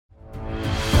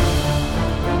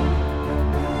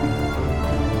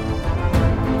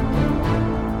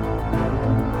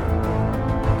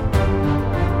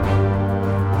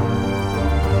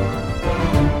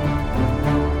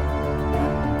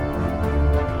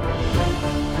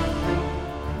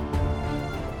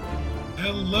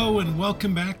Hello and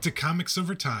welcome back to Comics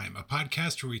Over Time, a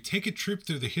podcast where we take a trip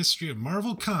through the history of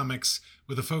Marvel Comics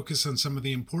with a focus on some of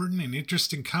the important and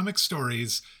interesting comic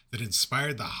stories that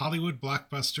inspired the Hollywood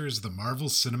blockbusters of the Marvel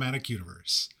Cinematic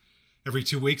Universe. Every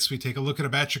 2 weeks we take a look at a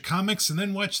batch of comics and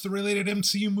then watch the related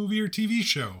MCU movie or TV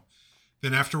show.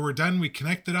 Then after we're done, we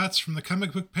connect the dots from the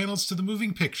comic book panels to the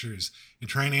moving pictures and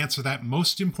try and answer that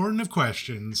most important of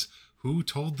questions: who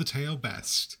told the tale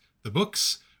best, the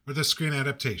books or the screen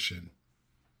adaptation?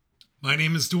 My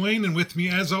name is Dwayne, and with me,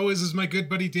 as always, is my good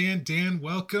buddy Dan. Dan,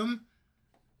 welcome.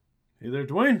 Hey there,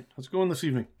 Dwayne. How's it going this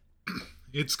evening?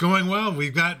 It's going well.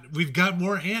 We've got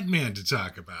more Ant-Man to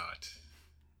talk about.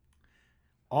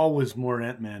 Always more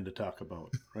Ant-Man to talk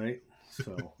about, right?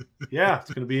 So, yeah,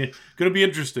 it's gonna be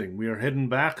interesting. We are heading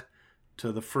back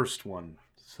to the first one.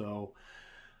 So,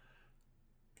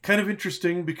 kind of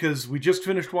interesting because we just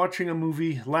finished watching a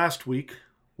movie last week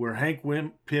where Hank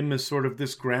Pym is sort of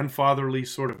this grandfatherly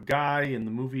sort of guy. In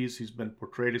the movies, he's been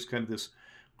portrayed as kind of this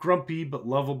grumpy but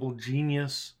lovable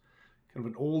genius, kind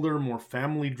of an older, more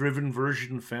family-driven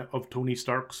version of Tony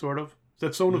Stark, sort of.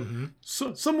 Is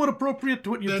that somewhat appropriate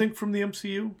to what you think from the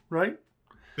MCU, right?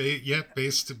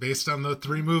 Based on the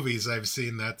 3 movies I've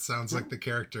seen, that sounds like the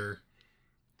character.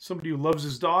 Somebody who loves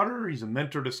his daughter. He's a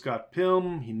mentor to Scott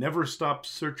Pym. He never stops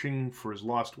searching for his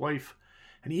lost wife.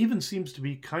 And he even seems to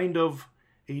be kind of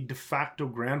a de facto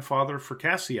grandfather for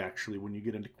Cassie, actually, when you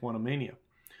get into Quantumania.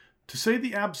 To say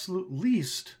the absolute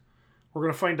least, we're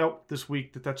going to find out this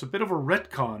week that that's a bit of a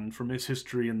retcon from his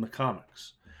history in the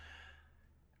comics.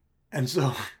 And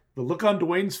so, the look on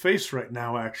Dwayne's face right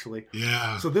now, actually.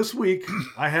 Yeah. So this week,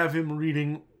 I have him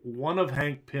reading one of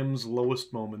Hank Pym's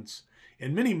lowest moments.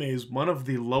 In many ways, one of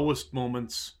the lowest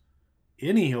moments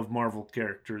any of Marvel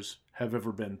characters have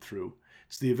ever been through.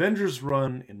 It's the Avengers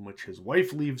run in which his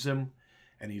wife leaves him,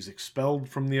 and he's expelled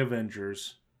from the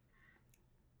Avengers.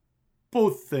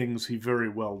 Both things he very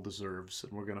well deserves,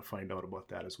 and we're going to find out about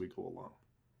that as we go along.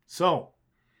 So,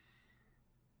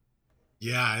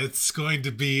 yeah, it's going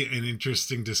to be an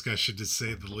interesting discussion, to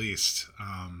say the least.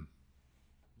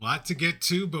 Lot to get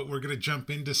to, but we're going to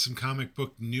jump into some comic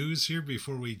book news here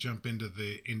before we jump into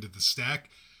the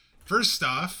stack. First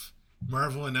off,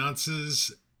 Marvel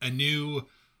announces a new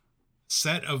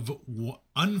set of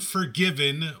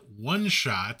Unforgiven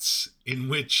one-shots, in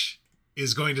which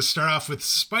is going to start off with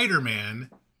Spider-Man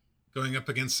going up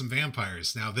against some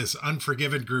vampires. Now, this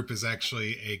Unforgiven group is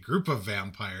actually a group of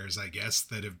vampires, I guess,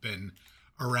 that have been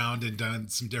around and done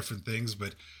some different things,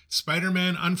 but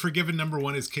Spider-Man Unforgiven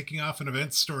 #1 is kicking off an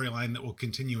event storyline that will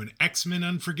continue in X-Men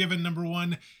Unforgiven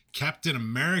 #1, Captain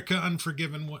America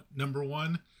Unforgiven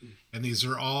 #1, and these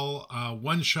are all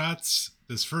one-shots.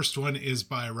 This first one is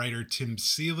by writer Tim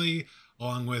Seeley,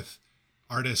 along with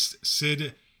artist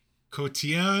Sid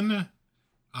Kotian,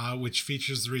 which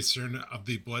features the return of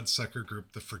the bloodsucker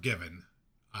group, the Forgiven.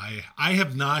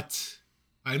 I'm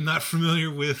not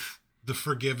familiar with the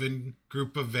Forgiven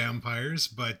group of vampires,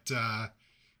 but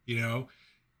the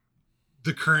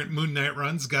current Moon Knight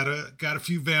run's got a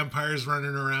few vampires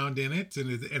running around in it,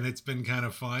 and it's been kind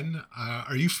of fun.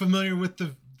 Are you familiar with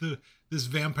this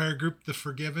vampire group, the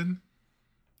Forgiven?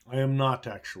 I am not,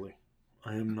 actually.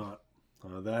 I am not.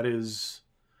 That is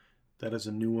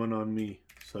a new one on me.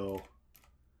 So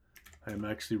I'm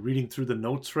actually reading through the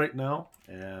notes right now,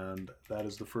 and that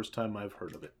is the first time I've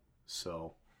heard of it.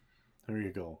 So there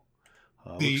you go.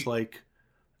 Looks like,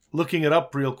 looking it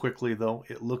up real quickly, though,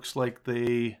 it looks like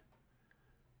they,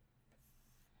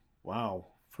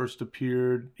 first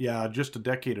appeared, just a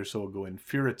decade or so ago in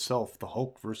Fear Itself, The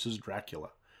Hulk versus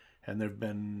Dracula. And there have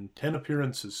been 10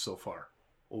 appearances so far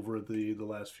over the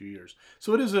last few years.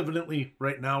 So it is evidently,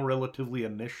 right now, relatively a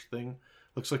niche thing.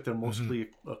 Looks like they're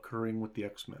mostly occurring with the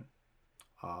X-Men.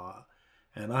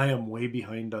 And I am way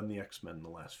behind on the X-Men the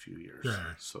last few years.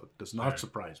 Sure. So it does not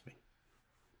surprise me.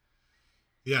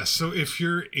 Yeah, so if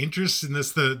you're interested in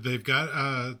this, they've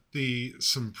got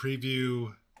some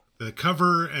preview, the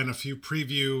cover and a few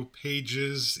preview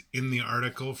pages in the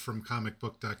article from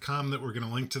comicbook.com that we're going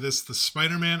to link to this. The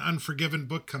Spider-Man Unforgiven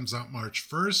book comes out March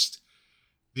 1st.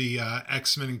 The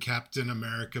X-Men and Captain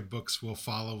America books will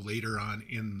follow later on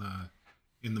in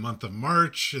the month of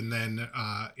March, and then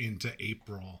into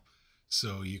April.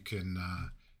 So you can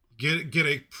get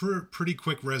a pretty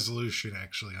quick resolution,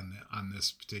 actually, on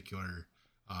this particular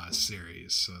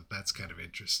series. So that's kind of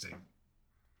interesting.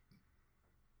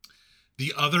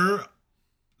 The other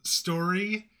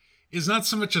story is not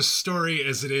so much a story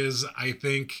as it is, I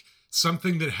think,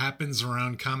 something that happens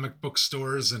around comic book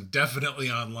stores and definitely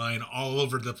online all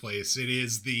over the place. It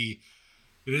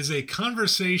is a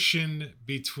conversation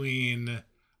between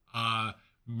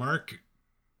Mark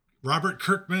Robert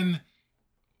Kirkman,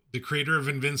 the creator of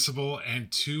Invincible,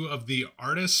 and two of the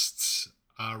artists,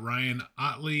 Ryan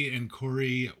Otley and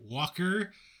Corey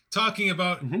Walker, talking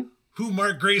about who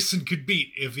Mark Grayson could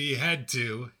beat if he had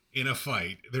to in a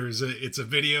fight. It's a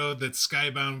video that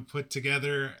Skybound put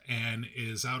together and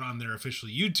is out on their official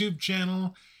YouTube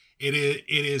channel. It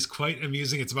is quite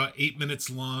amusing. It's about 8 minutes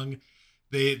long.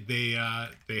 They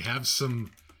have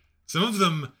some of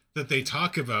them that they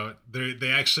talk about. They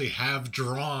actually have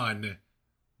drawn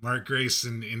Mark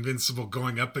Grayson Invincible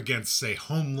going up against, say,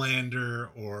 Homelander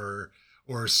or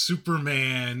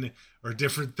Superman or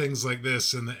different things like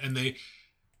this, and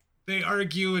they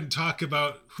argue and talk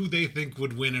about who they think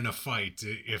would win in a fight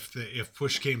if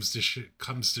push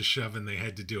comes to shove and they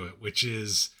had to do it, which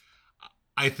is,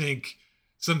 I think,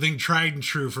 something tried and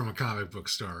true from a comic book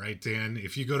store, right, Dan?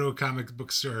 If you go to a comic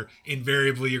book store,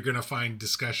 invariably you're going to find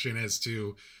discussion as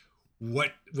to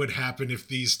what would happen if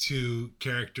these two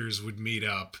characters would meet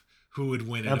up, who would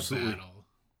win in a battle.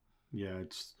 Yeah,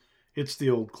 it's the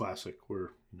old classic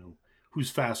where, who's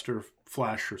faster,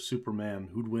 Flash or Superman,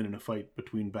 who'd win in a fight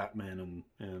between Batman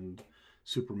and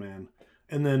Superman.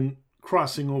 And then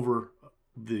crossing over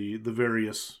the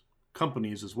various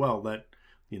companies as well, that,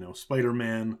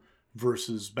 Spider-Man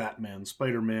versus Batman,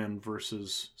 Spider-Man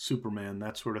versus Superman,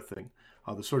 that sort of thing.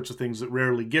 The sorts of things that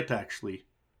rarely get actually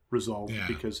resolved,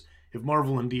 because if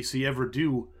Marvel and DC ever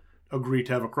do agree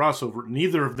to have a crossover,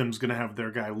 neither of them's going to have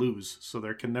their guy lose, so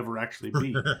there can never actually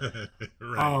be.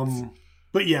 Right.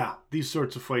 But yeah, these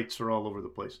sorts of fights are all over the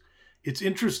place. It's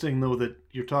interesting, though, that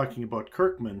you're talking about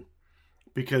Kirkman,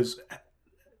 because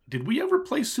did we ever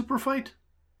play Super Fight?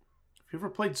 Have you ever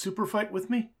played Super Fight with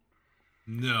me?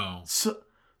 No.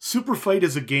 Super Fight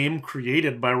is a game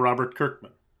created by Robert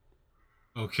Kirkman.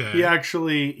 Okay. He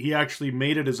actually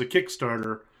made it as a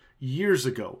Kickstarter years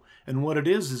ago. And what it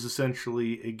is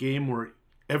essentially a game where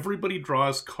everybody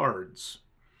draws cards.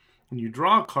 And you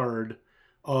draw a card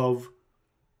of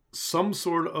some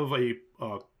sort of a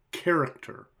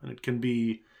character. And it can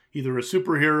be either a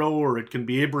superhero, or it can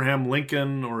be Abraham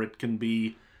Lincoln, or it can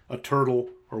be a turtle,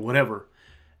 or whatever.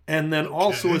 And then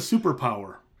also a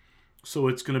superpower. So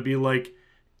it's going to be like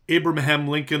Abraham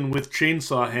Lincoln with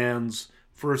chainsaw hands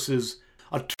versus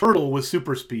a turtle with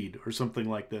super speed or something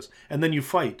like this. And then you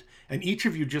fight. And each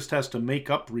of you just has to make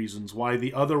up reasons why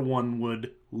the other one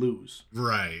would lose.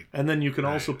 Right. And then you can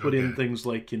also put in things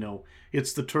like,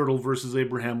 it's the turtle versus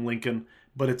Abraham Lincoln,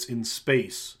 but it's in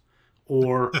space.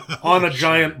 Or on a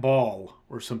giant ball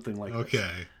or something like that.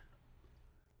 Okay.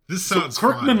 This sounds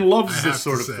Kirkman fun, loves this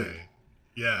sort of thing.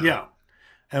 Yeah. Yeah.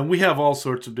 And we have all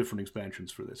sorts of different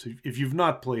expansions for this. If you've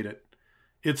not played it,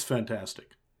 it's fantastic.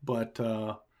 But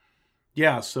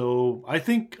yeah, so I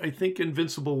think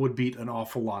Invincible would beat an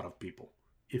awful lot of people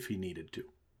if he needed to.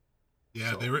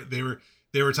 Yeah, so.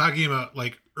 They were talking about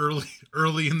like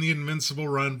early in the Invincible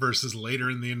run versus later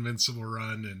in the Invincible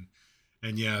run,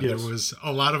 and yeah, there was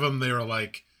a lot of them. They were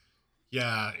like,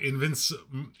 yeah,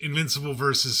 Invincible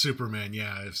versus Superman.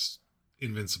 Yeah, if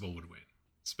Invincible would win,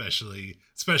 especially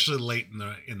late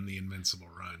in the Invincible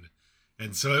run,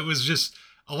 and so it was just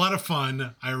a lot of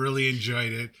fun. I really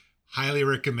enjoyed it. Highly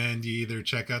recommend you either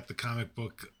check out the comic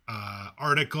book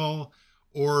article,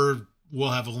 or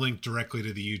we'll have a link directly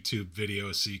to the YouTube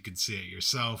video so you can see it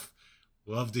yourself.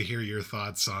 Love to hear your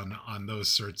thoughts on those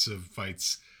sorts of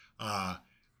fights.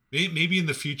 Maybe in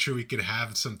the future we could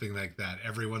have something like that.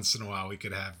 Every once in a while we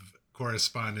could have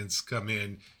correspondents come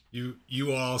in.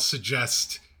 You all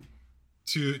suggest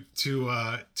two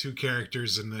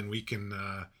characters, and then we can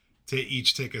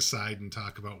each take a side and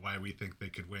talk about why we think they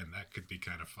could win. That could be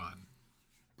kind of fun.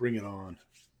 Bring it on.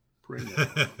 Bring it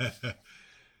on.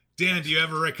 Dan, do you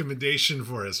have a recommendation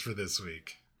for us for this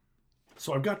week?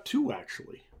 So I've got two,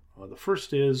 actually. The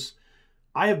first is,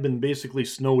 I have been basically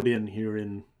snowed in here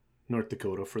in North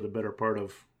Dakota for the better part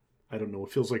of, I don't know,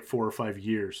 it feels like 4 or 5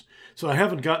 years. So I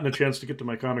haven't gotten a chance to get to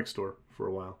my comic store for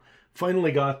a while.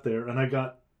 Finally got there, and I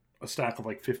got a stack of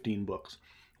like 15 books.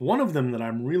 One of them that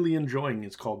I'm really enjoying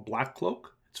is called Black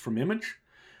Cloak. It's from Image.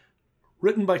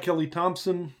 Written by Kelly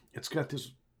Thompson. It's got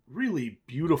this really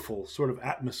beautiful sort of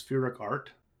atmospheric art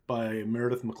by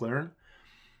Meredith McLaren.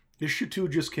 Issue 2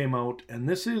 just came out, and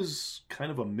this is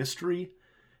kind of a mystery,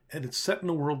 and it's set in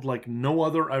a world like no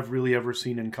other I've really ever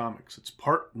seen in comics. It's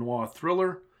part noir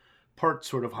thriller, part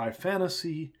sort of high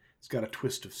fantasy. It's got a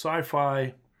twist of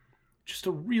sci-fi. Just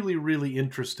a really, really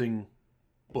interesting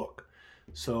book.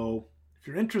 So if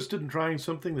you're interested in trying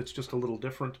something that's just a little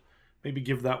different, maybe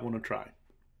give that one a try.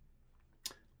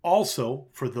 Also,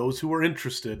 for those who are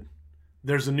interested,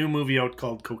 there's a new movie out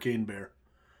called Cocaine Bear.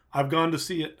 I've gone to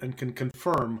see it and can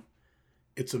confirm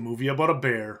it's a movie about a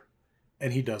bear,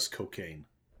 and he does cocaine.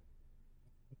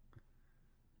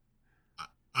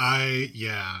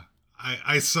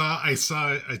 I saw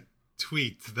a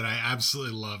tweet that I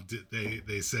absolutely loved.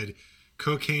 They said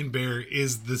Cocaine Bear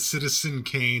is the Citizen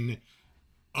Kane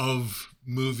of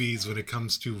movies when it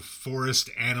comes to forest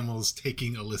animals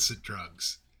taking illicit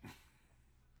drugs.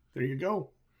 There you go.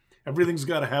 Everything's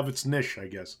got to have its niche, I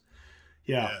guess.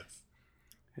 Yeah.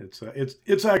 Yes.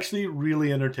 It's actually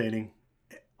really entertaining.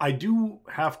 I do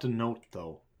have to note,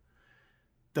 though,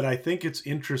 that I think it's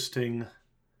interesting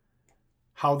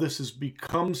how this has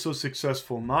become so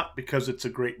successful, not because it's a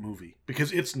great movie,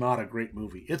 because it's not a great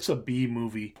movie. It's a B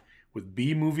movie with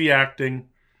B movie acting,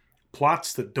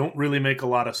 plots that don't really make a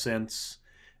lot of sense,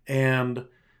 and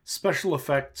special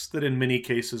effects that in many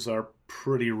cases are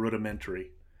pretty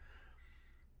rudimentary.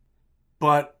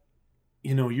 But,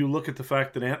 you know, you look at the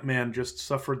fact that Ant-Man just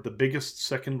suffered the biggest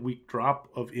second week drop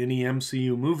of any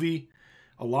MCU movie.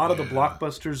 A lot of the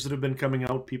blockbusters that have been coming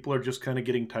out, people are just kind of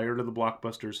getting tired of the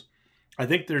blockbusters. I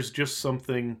think there's just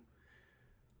something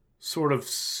sort of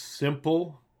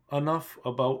simple enough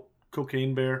about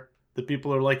Cocaine Bear that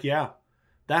people are like, yeah,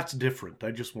 that's different.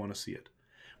 I just want to see it.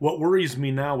 What worries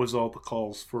me now is all the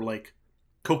calls for like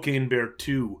Cocaine Bear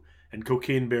 2 and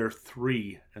Cocaine Bear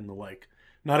 3 and the like.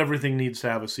 Not everything needs to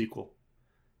have a sequel.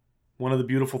 One of the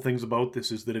beautiful things about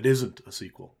this is that it isn't a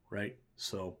sequel, right?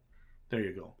 So there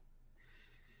you go.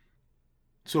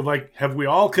 So have we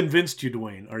all convinced you,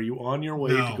 Dwayne? Are you on your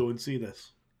way to go and see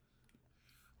this?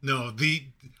 No,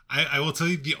 I will tell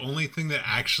you the only thing that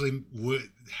actually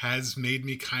has made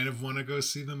me kind of want to go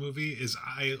see the movie is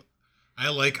I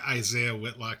like Isaiah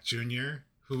Whitlock Jr.,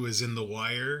 who is in The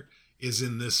Wire, is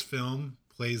in this film,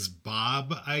 plays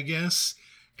Bob, I guess.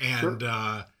 And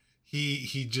sure.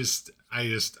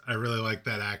 I really like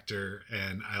that actor,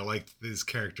 and I liked his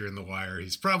character in The Wire.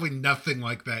 He's probably nothing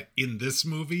like that in this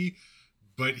movie,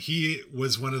 but he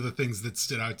was one of the things that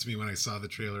stood out to me when I saw the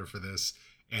trailer for this.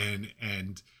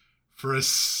 And for a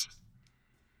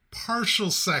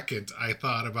partial second, I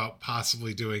thought about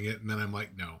possibly doing it, and then I'm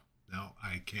like, no,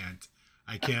 I can't.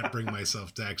 I can't bring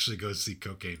myself to actually go see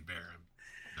Cocaine Bear.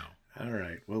 No. All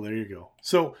right. Well, there you go.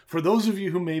 So for those of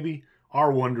you who maybe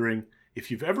are wondering,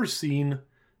 if you've ever seen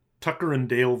Tucker and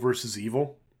Dale versus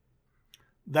Evil,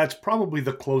 that's probably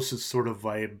the closest sort of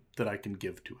vibe that I can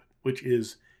give to it, which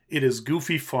is it is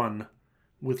goofy fun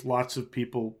with lots of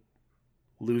people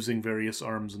losing various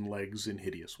arms and legs in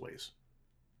hideous ways.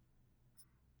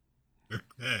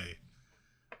 Okay.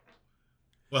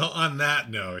 Well, on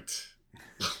that note,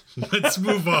 let's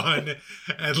move on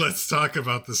and let's talk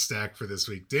about the stack for this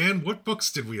week. Dan, what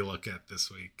books did we look at this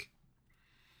week?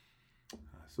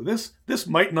 So this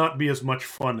might not be as much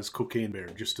fun as Cocaine Bear,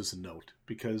 just as a note,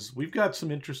 because we've got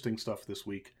some interesting stuff this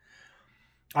week.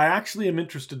 I actually am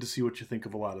interested to see what you think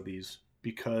of a lot of these,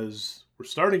 because we're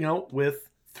starting out with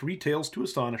 3 Tales to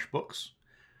Astonish books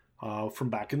from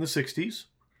back in the 60s.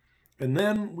 And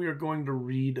then we are going to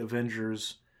read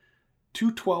Avengers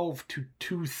 212 to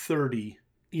 230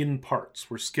 in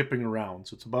parts. We're skipping around.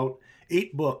 So it's about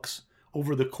 8 books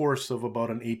over the course of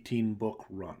about an 18-book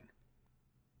run.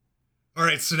 All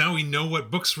right, so now we know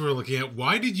what books we're looking at.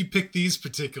 Why did you pick these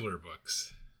particular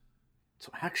books?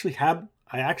 So I actually had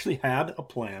a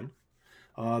plan.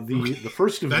 The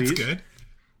first of That's these. That's good.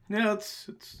 Yeah, it's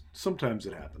sometimes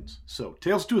it happens. So,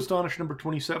 Tales to Astonish number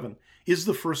 27 is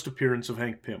the first appearance of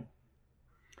Hank Pym.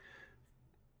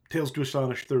 Tales to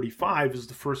Astonish 35 is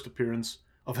the first appearance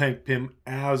of Hank Pym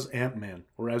as Ant-Man,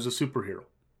 or as a superhero.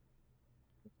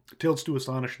 Tales to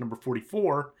Astonish number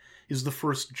 44 is the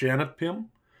first Janet Pym,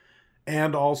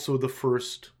 and also the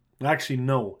first... Actually,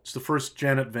 no, it's the first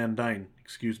Janet Van Dyne,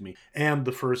 and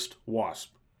the first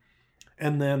Wasp.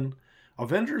 And then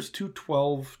Avengers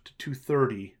 212 to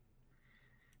 230,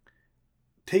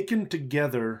 taken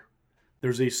together,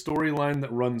 there's a storyline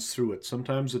that runs through it.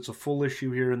 Sometimes it's a full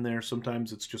issue here and there,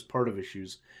 sometimes it's just part of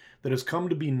issues, that has come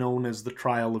to be known as the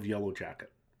Trial of Yellow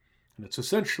Jacket. And it's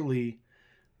essentially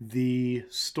the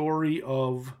story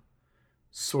of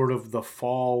sort of the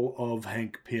fall of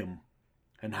Hank Pym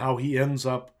and how he ends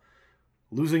up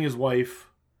losing his wife,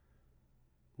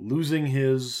 losing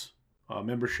his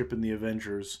membership in the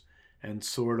Avengers, and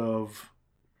sort of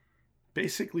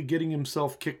basically getting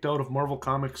himself kicked out of Marvel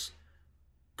Comics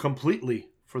completely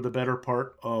for the better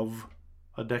part of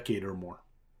a decade or more.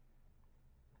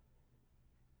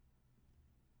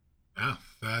 Yeah,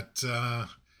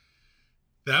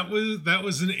 that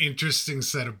was an interesting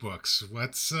set of books.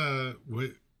 Let's talk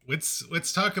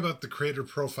about the creator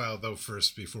profile though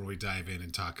first before we dive in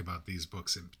and talk about these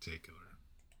books in particular.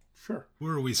 Sure. Who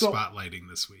are we spotlighting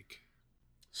this week?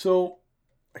 So,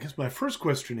 I guess my first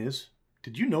question is,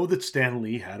 Did you know that Stan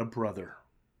Lee had a brother?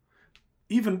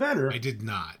 Even better, I did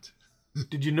not.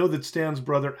 did you know that Stan's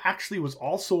brother actually was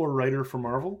also a writer for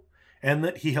Marvel, and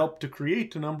that he helped to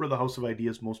create a number of the House of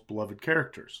Ideas' most beloved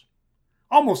characters?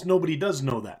 Almost nobody does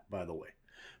know that, by the way.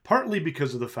 Partly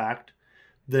because of the fact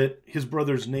that his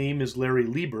brother's name is Larry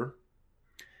Lieber,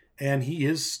 and he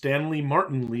is Stanley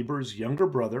Martin Lieber's younger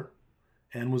brother,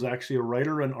 and was actually a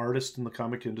writer and artist in the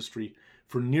comic industry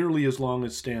for nearly as long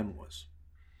as Stan was.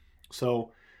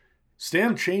 So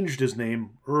Stan changed his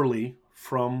name early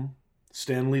from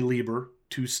Stanley Lieber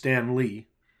to Stan Lee.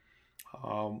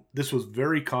 This was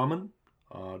very common.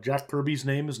 Jack Kirby's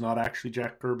name is not actually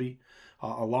Jack Kirby.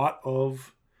 A lot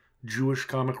of Jewish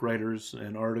comic writers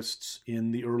and artists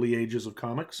in the early ages of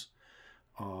comics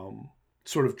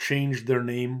sort of changed their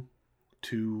name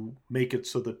to make it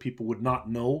so that people would not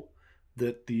know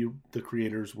that the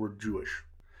creators were Jewish.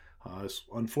 This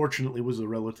unfortunately was a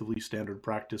relatively standard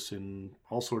practice in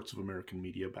all sorts of American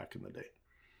media back in the day.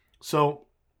 So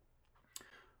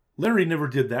Larry never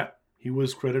did that. He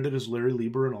was credited as Larry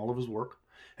Lieber in all of his work.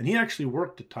 And he actually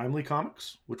worked at Timely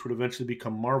Comics, which would eventually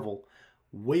become Marvel,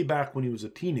 way back when he was a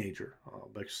teenager,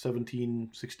 like 17,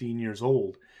 16 years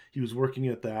old. He was working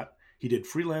at that. He did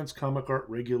freelance comic art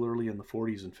regularly in the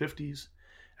 40s and 50s.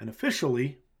 And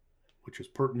officially, which is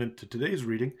pertinent to today's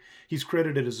reading, he's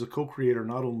credited as a co-creator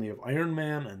not only of Iron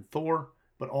Man and Thor,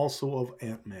 but also of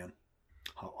Ant-Man.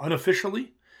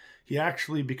 Unofficially, he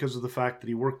actually, because of the fact that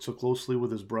he worked so closely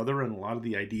with his brother and a lot of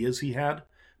the ideas he had,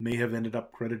 may have ended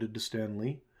up credited to Stan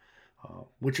Lee,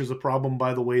 which is a problem,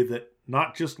 by the way, that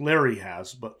not just Larry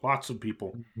has, but lots of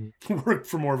people worked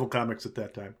for Marvel Comics at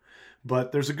that time.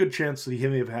 But there's a good chance that he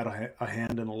may have had a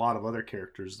hand in a lot of other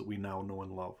characters that we now know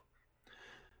and love.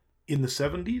 In the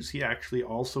 70s, he actually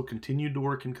also continued to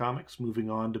work in comics, moving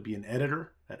on to be an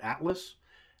editor at Atlas.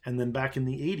 And then back in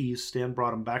the 80s, Stan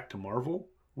brought him back to Marvel,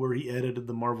 where he edited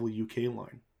the Marvel UK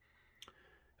line.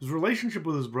 His relationship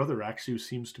with his brother actually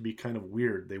seems to be kind of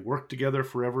weird. They worked together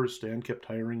forever. Stan kept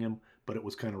hiring him, but it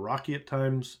was kind of rocky at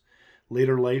times.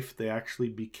 Later life, they actually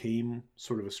became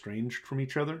sort of estranged from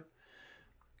each other.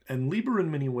 And Lieber,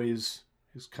 in many ways,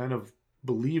 is kind of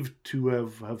believed to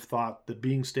have thought that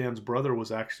being Stan's brother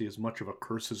was actually as much of a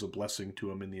curse as a blessing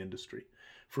to him in the industry.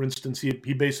 For instance, he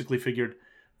basically figured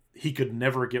he could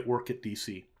never get work at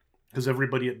DC, because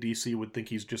everybody at DC would think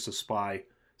he's just a spy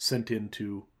sent in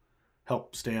to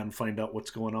help Stan find out what's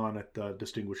going on at the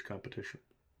Distinguished Competition.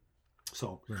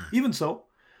 So, Even so,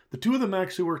 the two of them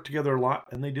actually worked together a lot,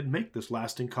 and they did make this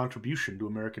lasting contribution to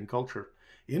American culture,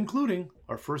 including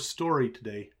our first story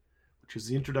today, which is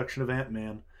the introduction of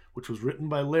Ant-Man, which was written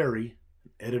by Larry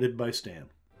and edited by Stan.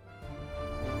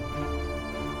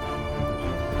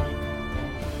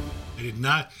 I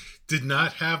did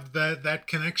not have that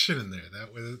connection in there.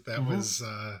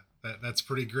 That's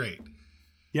pretty great.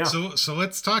 Yeah. So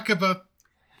let's talk about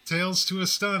Tales to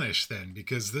Astonish then,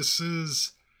 because this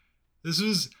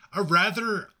was a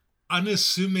rather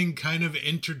unassuming kind of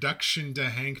introduction to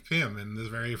Hank Pym in the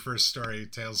very first story,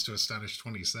 Tales to Astonish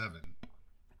 27.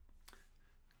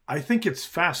 I think it's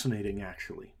fascinating,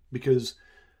 actually, because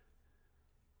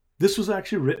this was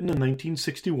actually written in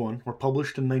 1961, or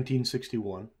published in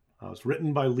 1961. It was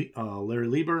written by Larry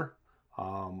Lieber,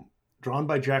 drawn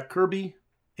by Jack Kirby,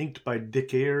 inked by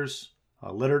Dick Ayers,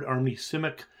 lettered Arnie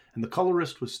Simek, and the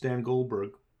colorist was Stan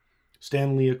Goldberg.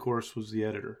 Stan Lee, of course, was the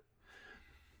editor.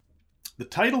 The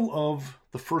title of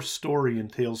the first story in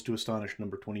Tales to Astonish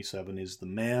number 27 is The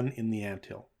Man in the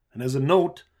Anthill. And as a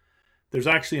note, there's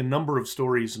actually a number of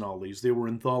stories in all these. They were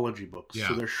anthology books,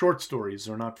 so they're short stories.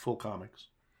 They're not full comics.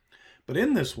 But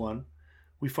in this one,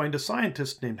 we find a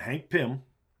scientist named Hank Pym,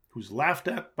 who's laughed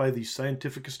at by the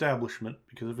scientific establishment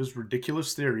because of his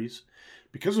ridiculous theories.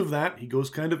 Because of that, he goes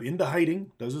kind of into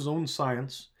hiding, does his own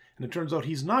science, and it turns out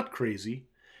he's not crazy.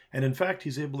 And in fact,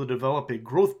 he's able to develop a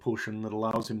growth potion that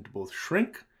allows him to both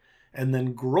shrink and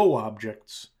then grow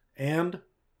objects and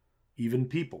even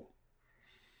people.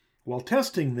 While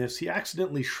testing this, he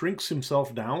accidentally shrinks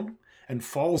himself down and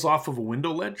falls off of a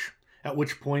window ledge, at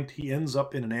which point he ends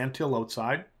up in an anthill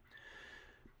outside.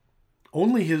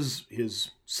 Only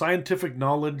his scientific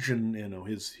knowledge and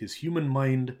his human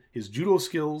mind, his judo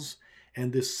skills,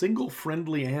 and this single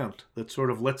friendly ant that sort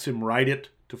of lets him ride it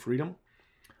to freedom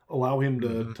allow him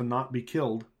to not be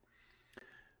killed.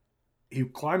 He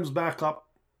climbs back up,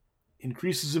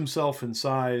 increases himself in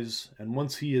size, and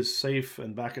once he is safe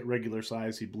and back at regular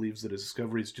size, he believes that his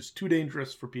discovery is just too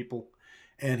dangerous for people,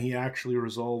 and he actually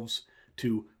resolves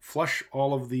to flush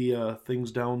all of the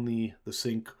things down the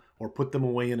sink or put them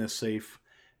away in a safe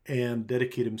and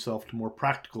dedicate himself to more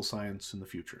practical science in the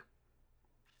future.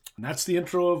 And that's the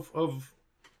intro of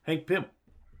Hank Pym.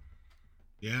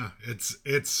 Yeah,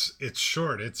 it's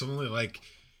short. It's only like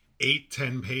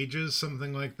 8-10 pages,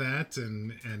 something like that,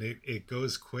 and it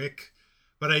goes quick.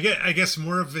 But I guess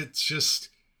more of it's just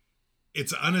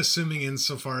it's unassuming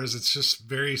insofar as it's just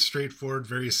very straightforward,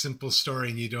 very simple story,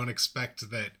 and you don't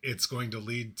expect that it's going to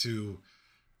lead to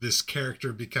this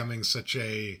character becoming such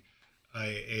a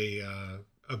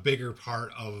bigger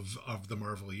part of the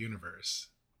Marvel universe.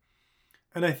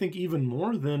 And I think even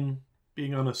more than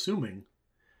being unassuming,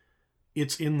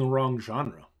 it's in the wrong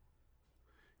genre.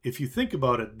 If you think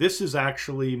about it, this is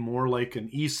actually more like an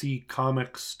EC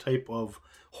Comics type of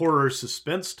horror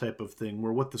suspense type of thing,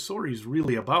 where what the story is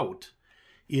really about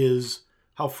is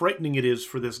how frightening it is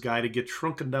for this guy to get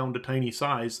shrunken down to tiny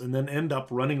size and then end up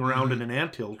running around in Mm-hmm. an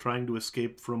anthill trying to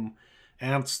escape from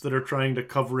ants that are trying to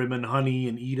cover him in honey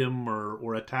and eat him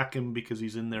or attack him because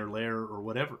he's in their lair or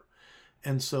whatever.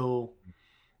 And so,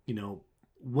 you know,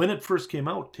 when it first came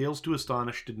out, Tales to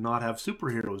Astonish did not have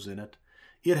superheroes in it.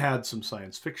 It had some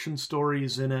science fiction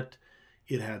stories in it.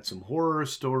 It had some horror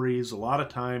stories. A lot of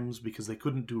times, because they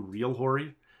couldn't do real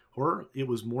horror, it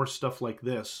was more stuff like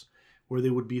this, where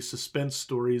there would be suspense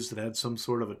stories that had some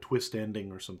sort of a twist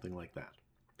ending or something like that.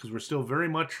 Because we're still very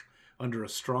much under a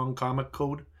strong comic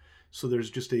code, so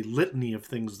there's just a litany of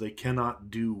things they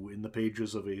cannot do in the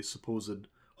pages of a supposed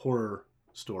horror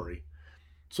story.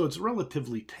 So it's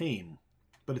relatively tame,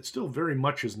 but it still very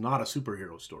much is not a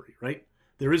superhero story, right?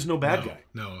 There is no bad No, guy.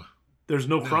 no, There's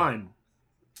no no, crime.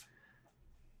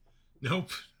 nope.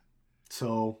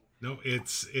 So No,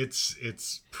 it's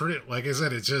pretty. Like I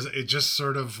said, it just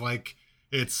sort of like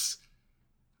it's.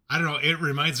 I don't know. It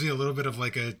reminds me a little bit of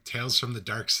like a Tales from the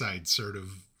Dark Side sort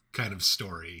of kind of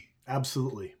story.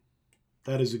 absolutely,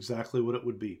 that is exactly what it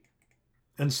would be.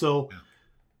 And so Yeah.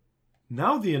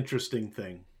 now the interesting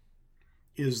thing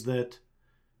is that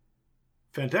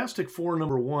Fantastic Four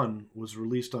 #1 was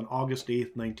released on August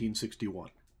 8th,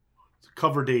 1961. It's a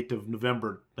cover date of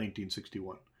November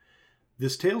 1961.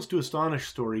 This Tales to Astonish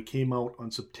story came out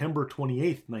on September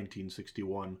 28th,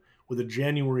 1961, with a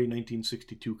January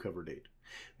 1962 cover date,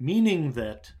 meaning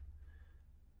that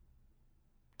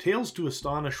Tales to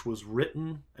Astonish was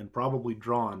written and probably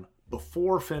drawn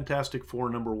before Fantastic Four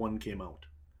 #1 came out.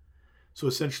 So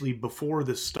essentially before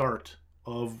the start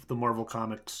of the Marvel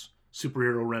Comics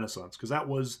superhero renaissance, because that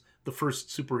was the first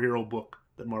superhero book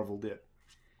that Marvel did.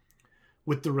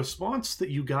 With the response that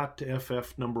you got to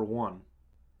FF #1,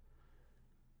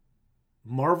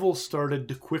 Marvel started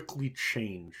to quickly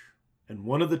change. And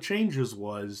one of the changes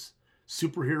was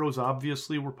superheroes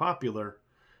obviously were popular.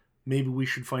 Maybe we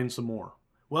should find some more.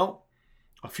 Well,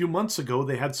 a few months ago,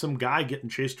 they had some guy getting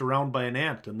chased around by an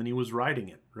ant and then he was riding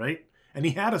it, right? And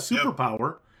he had a Yep.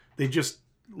 superpower. They just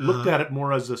looked Uh-huh. at it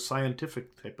more as a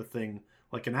scientific type of thing,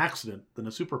 like an accident, than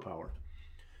a superpower.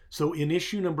 So in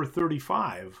issue number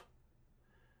 35,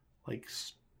 like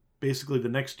basically the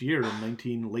next year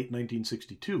in late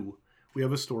 1962, we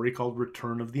have a story called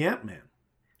Return of the Ant-Man.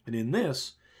 And in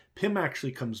this, Pym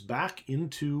actually comes back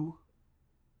into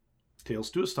Tales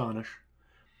to Astonish.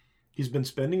 He's been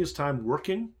spending his time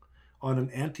working on an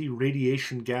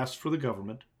anti-radiation gas for the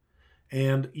government.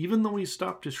 And even though he's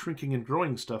stopped his shrinking and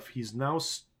growing stuff, he's now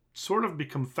sort of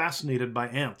become fascinated by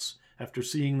ants after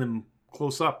seeing them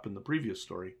close up in the previous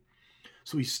story.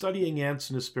 So he's studying ants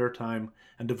in his spare time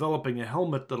and developing a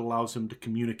helmet that allows him to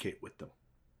communicate with them.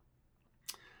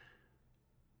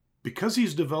 Because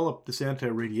he's developed this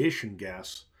anti-radiation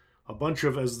gas, a bunch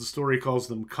of, as the story calls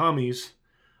them, commies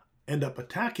end up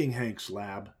attacking Hank's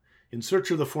lab in search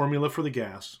of the formula for the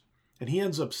gas, and he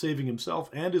ends up saving himself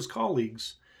and his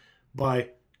colleagues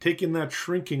by taking that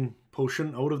shrinking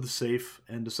potion out of the safe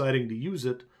and deciding to use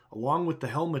it along with the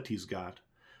helmet he's got,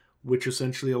 which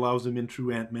essentially allows him in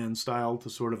true Ant-Man style to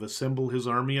sort of assemble his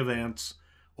army of ants,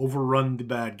 overrun the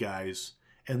bad guys,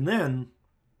 and then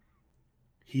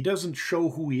he doesn't show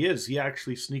who he is. He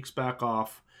actually sneaks back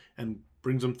off and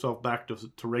brings himself back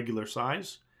to regular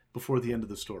size before the end of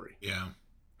the story. Yeah.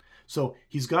 So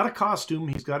he's got a costume,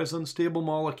 he's got his unstable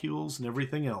molecules and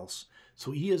everything else.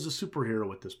 So he is a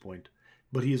superhero at this point,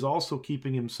 but he is also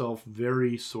keeping himself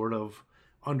very sort of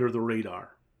under the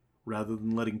radar rather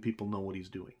than letting people know what he's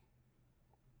doing.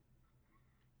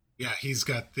 Yeah, he's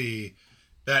got the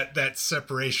that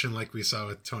separation like we saw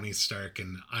with Tony Stark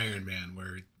and Iron Man,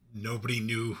 where nobody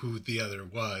knew who the other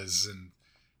was,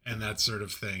 and that sort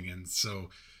of thing. And so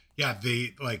yeah,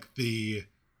 the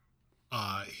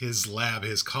his lab,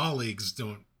 his colleagues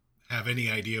don't have any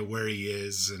idea where he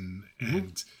is, and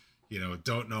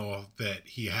don't know that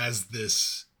he has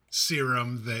this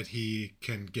serum that he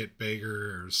can get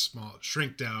bigger or small,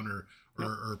 shrink down,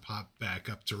 or pop back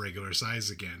up to regular size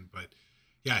again. But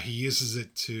yeah, he uses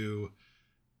it to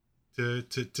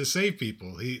to save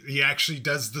people. He actually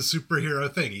does the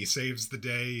superhero thing. He saves the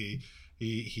day.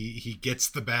 He gets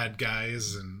the bad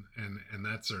guys and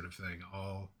that sort of thing.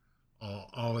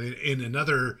 All in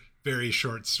another very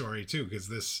short story too, because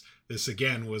this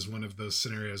again was one of those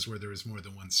scenarios where there was more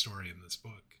than one story in this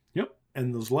book. Yep.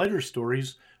 And those lighter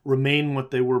stories remain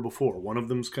what they were before. One of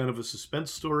them's kind of a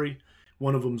suspense story.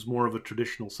 One of them's more of a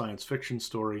traditional science fiction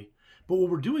story. But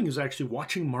what we're doing is actually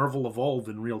watching Marvel evolve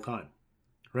in real time,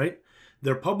 right?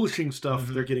 They're publishing stuff.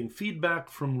 Mm-hmm. They're getting feedback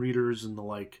from readers and the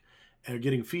like, and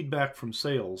getting feedback from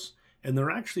sales. And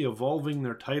they're actually evolving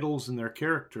their titles and their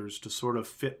characters to sort of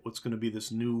fit what's going to be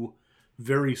this new,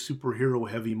 very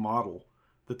superhero-heavy model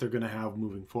that they're going to have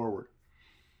moving forward.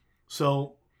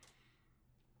 So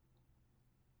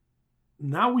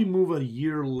now we move a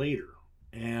year later,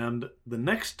 and the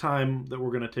next time that we're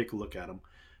going to take a look at him,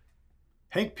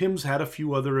 Hank Pym's had a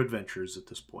few other adventures at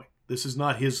this point. This is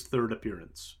not his third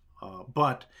appearance,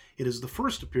 but it is the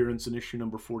first appearance in issue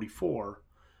number 44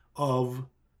 of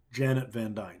Janet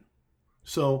Van Dyne.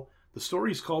 So the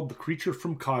story is called The Creature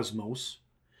from Cosmos,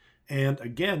 and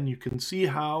again, you can see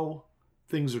how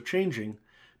things are changing,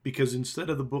 because instead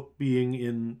of the book being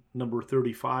in number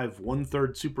 35,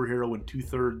 1/3 superhero and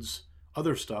 2/3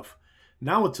 other stuff,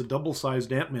 now it's a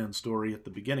double-sized Ant-Man story at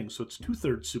the beginning, so it's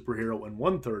 2/3 superhero and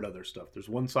 1/3 other stuff. There's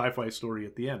one sci-fi story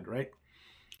at the end, right?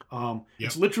 Yep.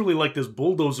 It's literally like this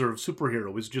bulldozer of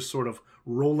superhero is just sort of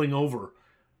rolling over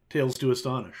Tales to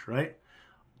Astonish, right?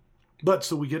 But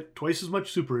so we get twice as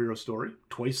much superhero story,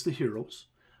 twice the heroes.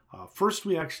 First,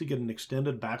 we actually get an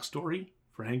extended backstory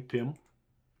for Hank Pym.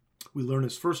 We learn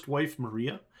his first wife,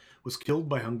 Maria, was killed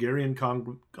by Hungarian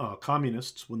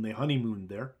communists when they honeymooned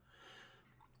there.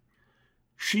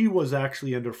 She was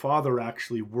actually, and her father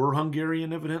actually, were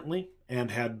Hungarian, evidently,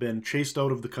 and had been chased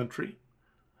out of the country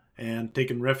and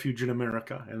taken refuge in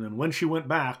America. And then when she went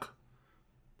back,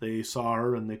 they saw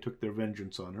her and they took their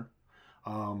vengeance on her.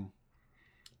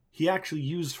 He actually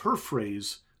used her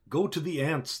phrase, "Go to the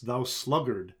ants, thou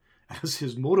sluggard," as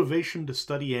his motivation to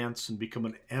study ants and become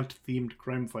an ant-themed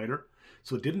crime fighter.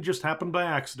 So it didn't just happen by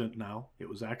accident now. It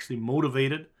was actually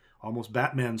motivated, almost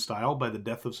Batman style, by the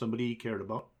death of somebody he cared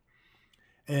about.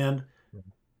 And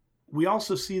we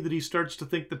also see that he starts to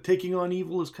think that taking on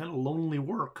evil is kind of lonely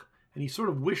work, and he sort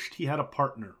of wished he had a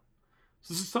partner.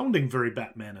 So this is sounding very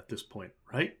Batman at this point,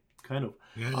 right? Kind of.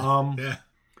 Yeah.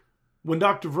 When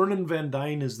Dr. Vernon Van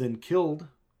Dyne is then killed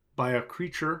by a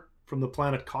creature from the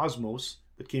planet Cosmos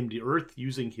that came to Earth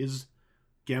using his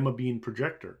gamma beam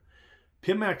projector,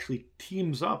 Pym actually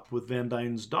teams up with Van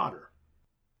Dyne's daughter.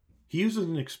 He uses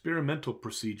an experimental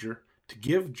procedure to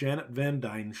give Janet Van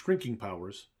Dyne shrinking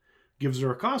powers, gives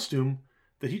her a costume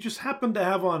that he just happened to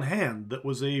have on hand that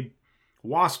was a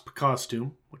wasp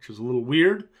costume, which is a little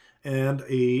weird, and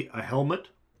a helmet,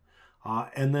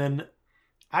 and then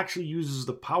actually uses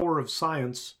the power of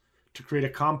science to create a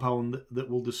compound that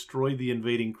will destroy the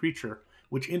invading creature,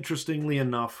 which interestingly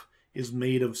enough is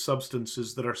made of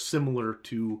substances that are similar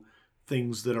to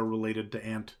things that are related to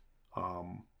ant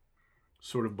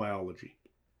sort of biology.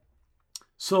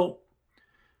 So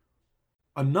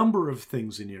a number of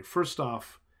things in here. First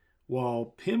off, while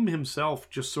Pym himself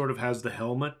just sort of has the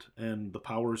helmet and the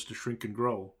powers to shrink and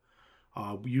grow,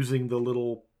 using the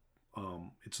little,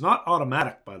 it's not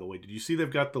automatic, by the way. Did you see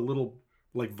they've got the little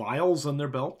like vials on their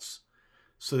belts?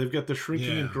 So they've got the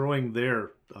shrinking and growing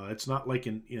there. It's not like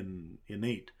in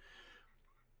innate.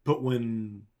 But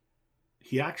when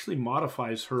he actually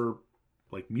modifies her,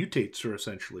 like mutates her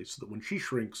essentially, so that when she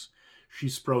shrinks, she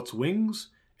sprouts wings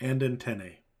and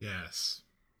antennae. Yes.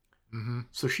 Mm-hmm.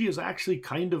 So she is actually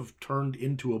kind of turned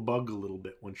into a bug a little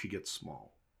bit when she gets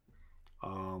small.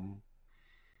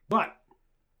 But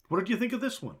what did you think of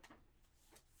this one?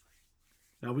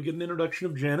 Now we get an introduction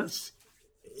of Janet.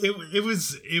 It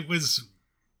was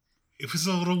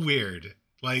a little weird.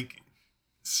 Like,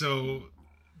 so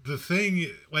the thing,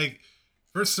 like,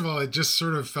 first of all, it just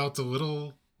sort of felt a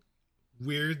little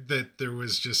weird that there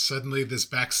was just suddenly this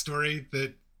backstory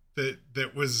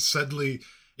that was suddenly,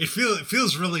 it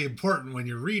feels really important when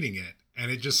you're reading it, and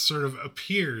it just sort of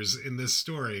appears in this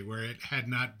story where it had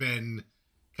not been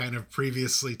kind of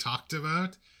previously talked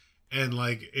about, and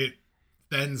like it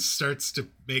then starts to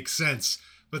make sense.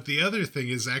 But the other thing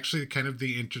is actually kind of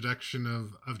the introduction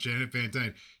of Janet Van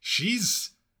Dyne.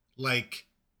 She's like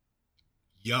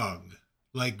young,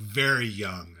 like very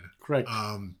young. Correct.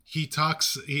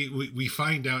 We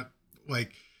find out,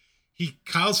 like, he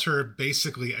calls her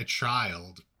basically a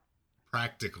child,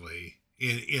 practically,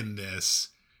 in this.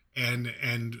 And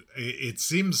it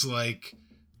seems like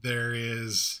there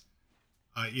is,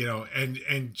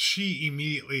 and she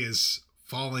immediately is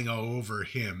falling all over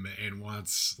him and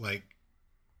wants like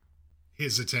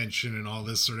his attention and all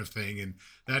this sort of thing, and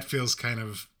that feels kind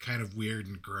of weird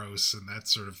and gross and that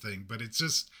sort of thing. But it's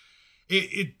just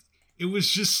it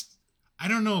was just, I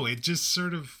don't know, it just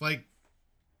sort of like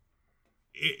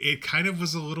it kind of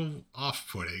was a little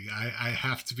off-putting. I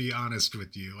have to be honest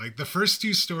with you. Like the first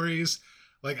two stories,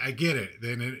 like I get it,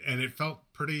 and it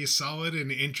felt pretty solid and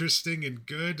interesting and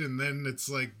good, and then it's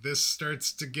like this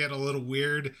starts to get a little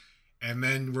weird, and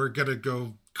then we're gonna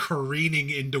go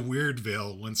careening into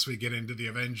Weirdville once we get into the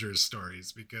Avengers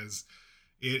stories, because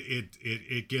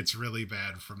it gets really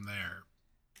bad from there.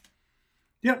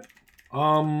 Yep.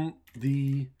 I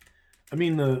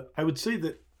would say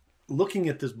that looking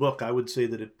at this book, I would say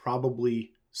that it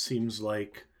probably seems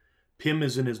like Pym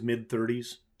is in his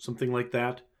mid-30s, something like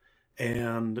that,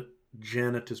 and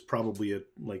Janet is probably at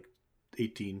like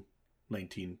 18,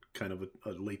 19, kind of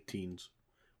a late teens,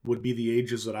 would be the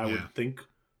ages that I would think,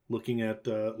 looking at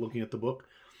the book.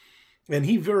 And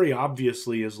he very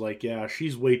obviously is like, yeah,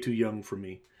 she's way too young for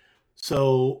me.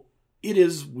 So it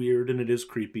is weird and it is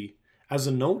creepy. As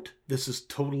a note, this is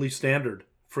totally standard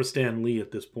for Stan Lee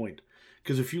at this point.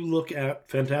 Because if you look at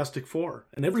Fantastic Four,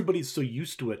 and everybody's so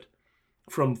used to it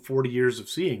from 40 years of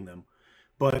seeing them,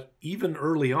 but even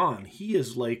early on, he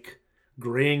is like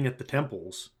graying at the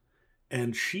temples,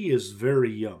 and she is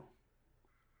very young.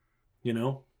 You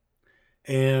know?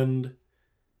 And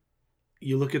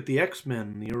you look at the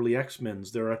X-Men, the early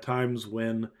X-Men's, there are times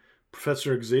when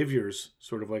Professor Xavier's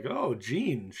sort of like, oh,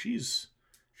 Jean, she's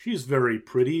very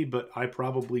pretty, but I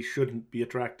probably shouldn't be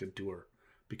attracted to her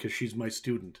because she's my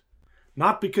student.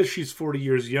 Not because she's 40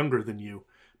 years younger than you,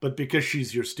 but because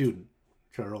she's your student,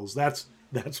 Charles. That's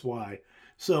why.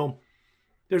 So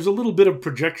there's a little bit of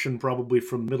projection probably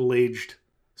from middle-aged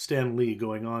Stan Lee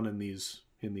going on in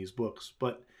these books.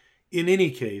 But in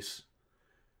any case,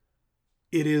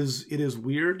 it is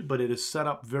weird, but it is set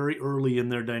up very early in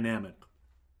their dynamic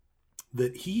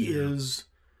that he is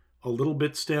a little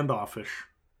bit standoffish,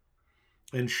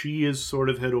 and she is sort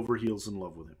of head over heels in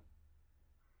love with him.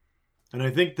 And I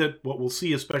think that what we'll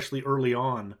see, especially early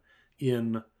on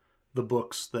in the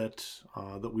books that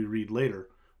we read later,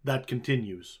 that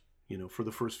continues, for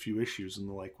the first few issues and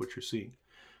the like, what you're seeing.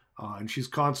 And she's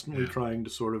constantly trying to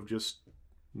sort of just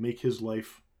make his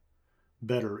life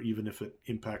better, even if it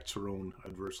impacts her own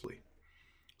adversely.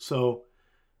 So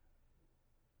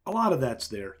a lot of that's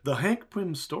there. The Hank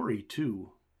Pym story,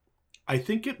 too, I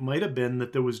think it might have been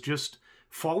that there was just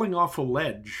falling off a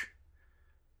ledge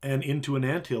and into an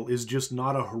anthill is just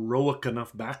not a heroic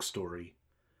enough backstory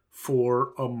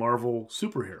for a Marvel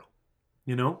superhero.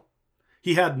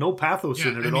 He had no pathos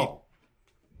in it at all.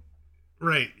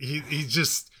 Right. He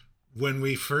just, when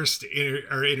we first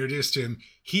are introduced to him,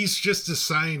 he's just a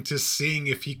scientist seeing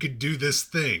if he could do this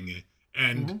thing.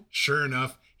 And sure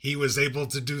enough, he was able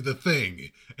to do the thing.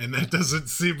 And that doesn't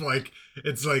seem like,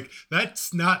 it's like,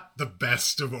 that's not the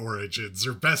best of origins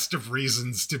or best of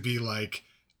reasons to be like,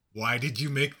 why did you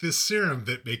make this serum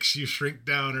that makes you shrink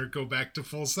down or go back to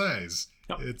full size?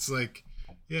 Yep. It's like,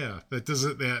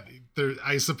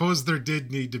 I suppose there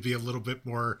did need to be a little bit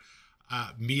more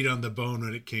meat on the bone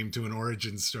when it came to an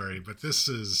origin story, but this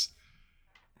is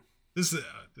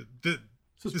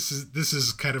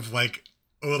kind of like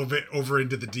a little bit over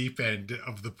into the deep end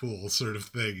of the pool sort of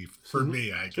thing for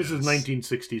me, I guess. This is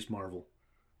 1960s Marvel.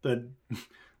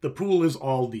 The pool is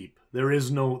all deep. There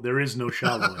is no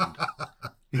shallow end.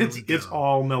 It's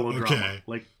all melodrama. Okay.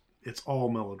 Like, it's all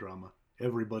melodrama.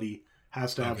 Everybody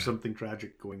has to have something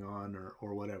tragic going on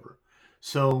or whatever.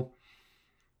 So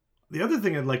the other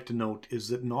thing I'd like to note is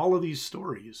that in all of these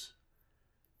stories,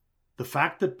 the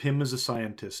fact that Pym is a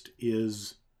scientist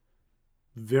is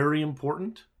very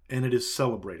important, and it is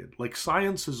celebrated. Like,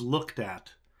 science is looked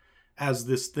at as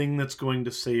this thing that's going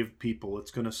to save people.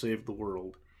 It's going to save the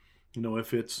world.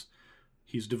 If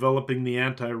he's developing the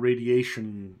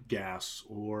anti-radiation gas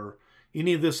or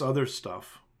any of this other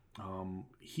stuff,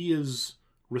 he is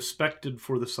respected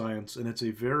for the science, and it's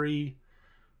a very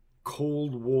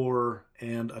Cold War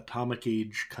and atomic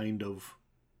age kind of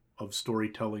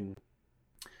storytelling.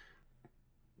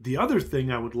 The other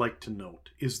thing I would like to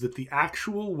note is that the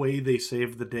actual way they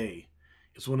save the day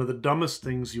is one of the dumbest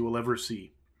things you will ever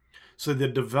see. So they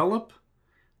develop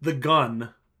the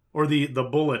gun or the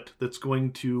bullet that's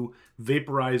going to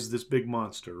vaporize this big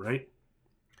monster, right?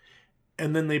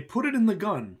 And then they put it in the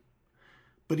gun.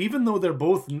 But even though they're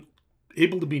both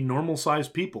able to be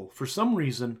normal-sized people, for some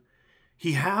reason,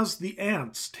 he has the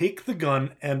ants take the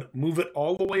gun and move it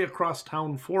all the way across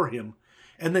town for him.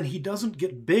 And then he doesn't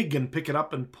get big and pick it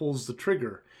up and pulls the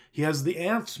trigger. He has the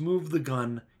ants move the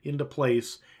gun into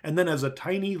place. And then as a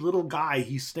tiny little guy,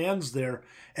 he stands there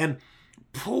and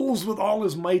pulls with all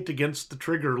his might against the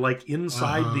trigger, like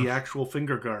inside the actual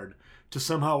finger guard, to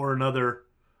somehow or another.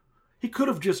 He could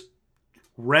have just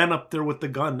ran up there with the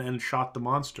gun and shot the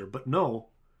monster, but no,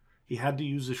 he had to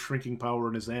use his shrinking power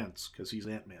in his ants because he's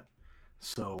Ant-Man.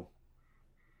 So,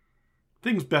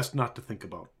 things best not to think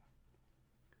about.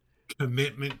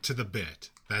 Commitment to the bit.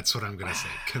 That's what I'm going to say.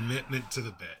 Commitment to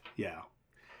the bit. Yeah,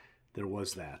 there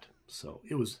was that. So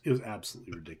it was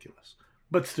absolutely ridiculous,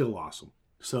 but still awesome.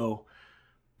 So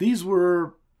these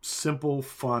were simple,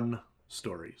 fun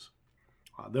stories.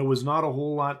 There was not a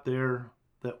whole lot there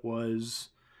that was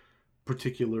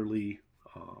particularly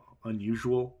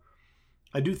unusual.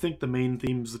 I do think the main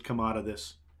themes that come out of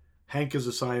this: Hank is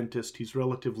a scientist. He's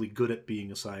relatively good at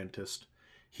being a scientist.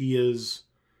 He is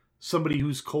somebody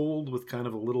who's cold with kind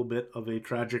of a little bit of a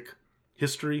tragic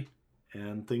history,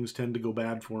 and things tend to go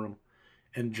bad for him.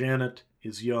 And Janet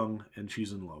is young, and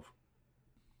she's in love.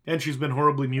 And she's been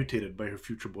horribly mutated by her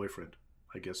future boyfriend.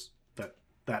 I guess that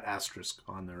asterisk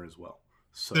on there as well.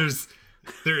 So there's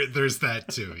that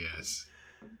too, yes.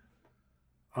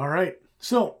 All right.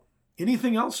 So,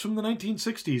 anything else from the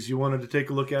 1960s you wanted to take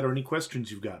a look at, or any questions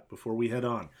you've got before we head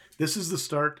on? This is the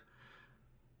start.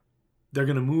 They're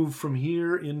going to move from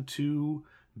here into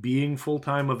being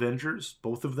full-time Avengers.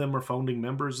 Both of them are founding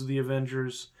members of the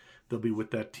Avengers. They'll be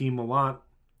with that team a lot.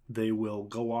 They will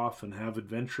go off and have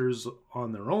adventures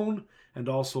on their own, and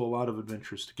also a lot of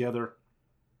adventures together.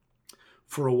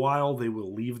 For a while, they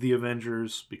will leave the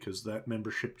Avengers because that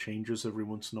membership changes every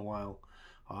once in a while,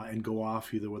 and go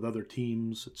off either with other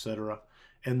teams, etc.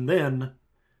 And then,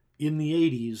 in the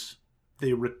 80s,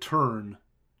 they return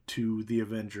to the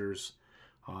Avengers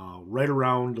right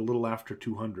around a little after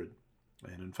 200.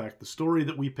 And in fact, the story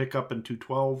that we pick up in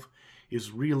 212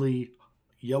 is really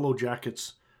Yellow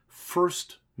Jacket's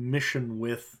first mission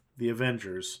with the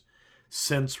Avengers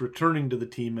since returning to the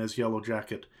team as Yellow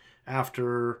Jacket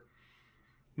after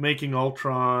making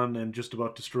Ultron and just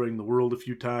about destroying the world a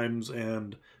few times,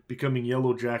 and becoming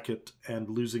Yellow Jacket and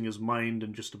losing his mind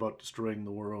and just about destroying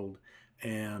the world,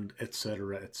 and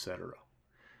etc., etc.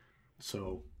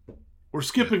 So we're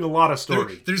skipping a lot of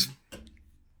story.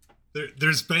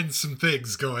 There's been some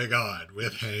things going on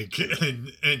with Hank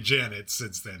and Janet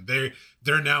since then.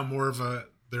 They're now more of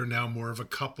a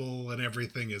couple and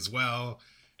everything as well.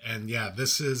 And yeah,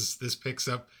 this picks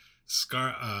up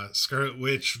Scarlet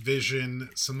Witch, Vision,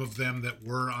 some of them that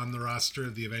were on the roster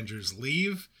of the Avengers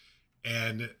leave,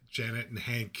 and Janet and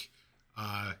Hank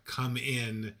come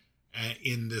in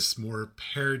this more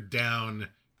pared down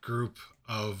group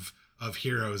of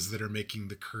heroes that are making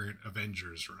the current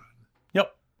Avengers run.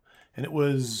 Yep. And it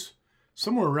was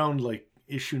somewhere around like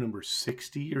issue number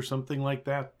 60 or something like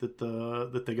that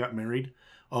they got married,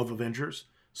 of Avengers.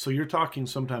 So you're talking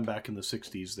sometime back in the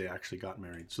 60s they actually got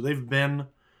married. So they've been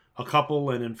a couple,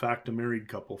 and in fact a married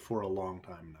couple, for a long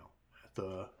time now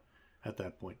at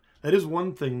that point. That is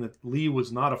one thing that Lee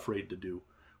was not afraid to do,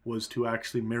 was to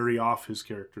actually marry off his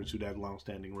characters who'd had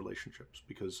long-standing relationships,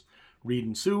 because Reed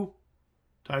and Sue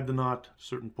tied the knot. At a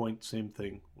certain point, same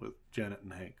thing with Janet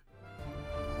and Hank.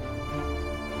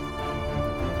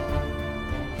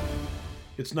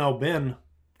 It's now been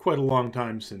quite a long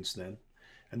time since then.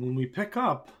 And when we pick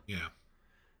up... Yeah.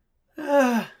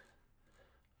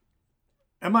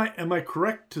 Am I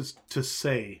correct to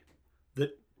say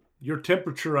that your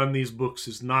temperature on these books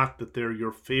is not that they're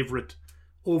your favorite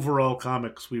overall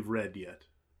comics we've read yet?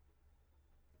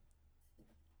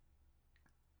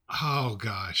 Oh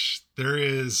gosh, there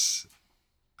is.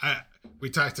 We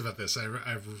talked about this.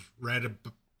 I've read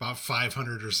about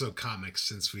 500 or so comics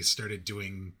since we started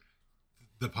doing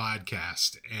the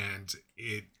podcast, and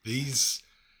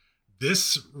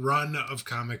this run of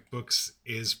comic books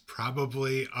is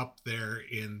probably up there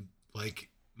in like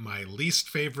my least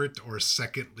favorite or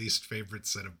second least favorite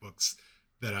set of books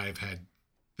that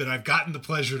I've gotten the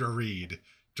pleasure to read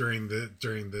during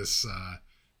this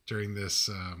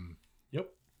run.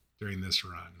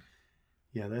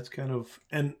 Yeah, that's kind of,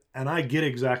 and I get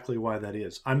exactly why that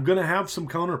is. I'm going to have some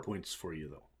counterpoints for you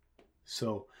though.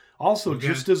 So also, okay,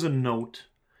 just as a note,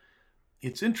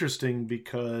 it's interesting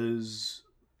because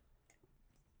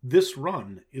this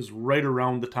run is right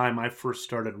around the time I first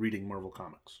started reading Marvel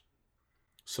Comics.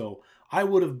 So I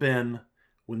would have been,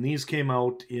 when these came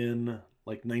out in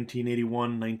like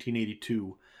 1981,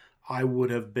 1982, I would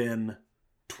have been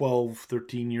 12,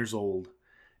 13 years old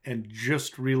and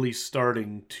just really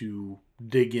starting to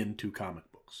dig into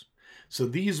comic books. So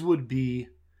these would be,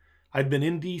 I'd been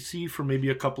in DC for maybe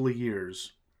a couple of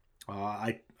years.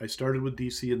 I started with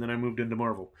DC and then I moved into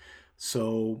Marvel.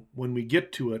 So when we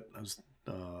get to it,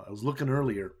 I was looking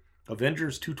earlier.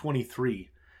 Avengers 223,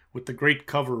 with the great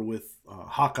cover with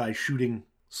Hawkeye shooting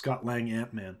Scott Lang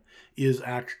Ant-Man, is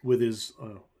with his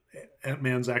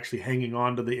Ant-Man's actually hanging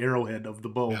on to the arrowhead of the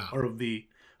bow, Yeah. or of the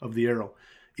arrow,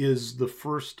 is the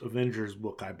first Avengers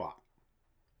book I bought.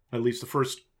 At least the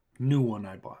first new one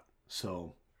I bought.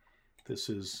 So this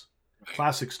is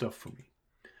classic stuff for me.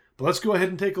 But let's go ahead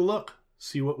and take a look,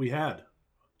 see what we had.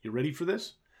 You ready for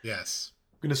this? Yes.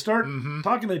 I'm going to start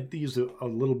talking at these a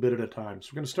little bit at a time. So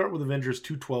we're going to start with Avengers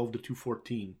 212 to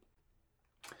 214.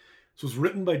 This was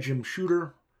written by Jim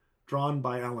Shooter, drawn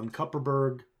by Alan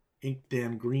Kupperberg, inked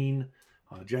Dan Green,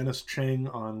 Janice Chang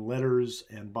on letters,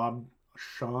 and Bob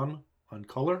Shawn on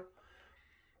color.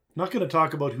 I'm not going to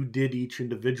talk about who did each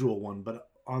individual one, but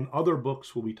on other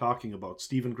books we'll be talking about.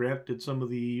 Stephen Grant did some of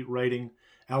the writing.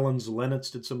 Alan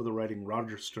Zelenitz did some of the writing.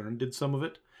 Roger Stern did some of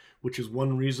it, which is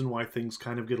one reason why things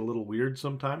kind of get a little weird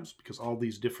sometimes, because all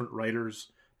these different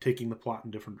writers taking the plot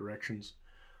in different directions.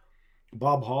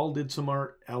 Bob Hall did some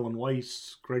art. Alan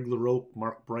Weiss, Greg LaRocque,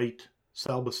 Mark Bright,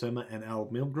 Sal Buscema, and Al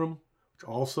Milgrom, which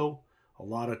also a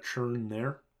lot of churn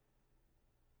there.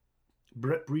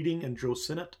 Brett Breeding and Joe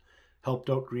Sinnott helped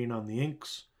out Green on the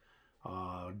inks.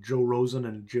 Joe Rosen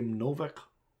and Jim Novak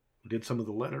did some of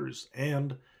the letters,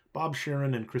 and Bob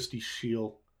Sharon and Christy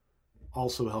Scheel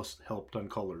also helped on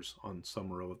colors on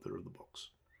some or other of the books.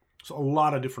 So a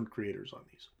lot of different creators on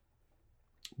these.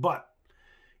 But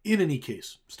in any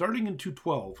case, starting in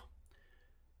 212,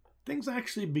 things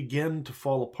actually began to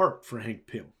fall apart for Hank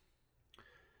Pym.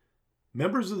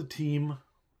 Members of the team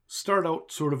start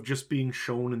out sort of just being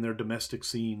shown in their domestic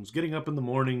scenes, getting up in the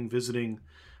morning, visiting.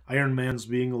 Iron Man's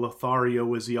being a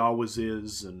Lothario as he always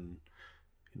is, and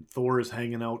Thor is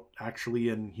hanging out actually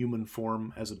in human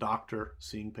form as a doctor,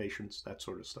 seeing patients, that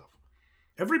sort of stuff.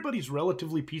 Everybody's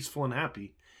relatively peaceful and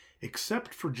happy,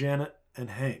 except for Janet and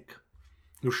Hank.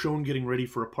 They're shown getting ready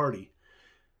for a party.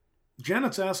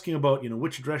 Janet's asking about,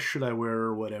 which dress should I wear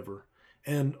or whatever.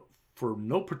 And for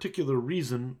no particular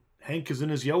reason, Hank is in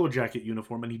his Yellow Jacket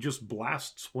uniform and he just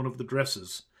blasts one of the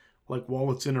dresses, like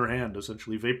while it's in her hand,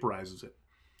 essentially vaporizes it.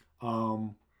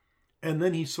 And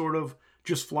then he sort of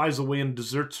just flies away and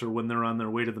deserts her when they're on their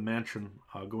way to the mansion,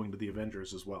 going to the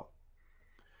Avengers as well.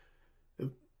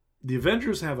 The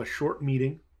Avengers have a short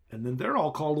meeting, and then they're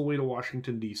all called away to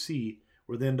Washington, D.C.,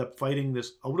 where they end up fighting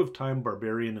this out-of-time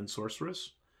barbarian and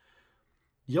sorceress.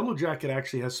 Yellow Jacket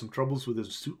actually has some troubles with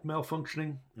his suit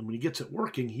malfunctioning, and when he gets it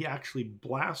working, he actually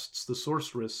blasts the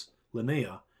sorceress,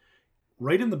 Linnea,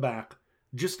 right in the back,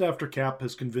 just after Cap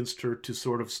has convinced her to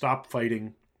sort of stop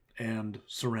fighting and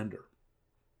surrender.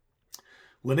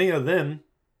 Linnea then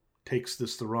takes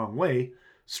this the wrong way,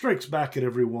 strikes back at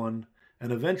everyone,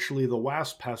 and eventually the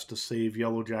Wasp has to save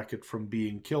Yellow Jacket from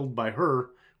being killed by her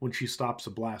when she stops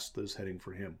a blast that is heading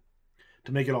for him.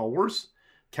 To make it all worse,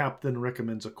 Cap then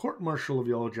recommends a court-martial of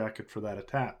Yellow Jacket for that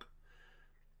attack.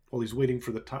 While he's waiting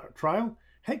for the trial,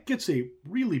 Hank gets a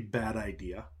really bad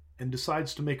idea and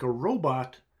decides to make a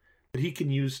robot that he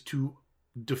can use to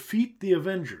defeat the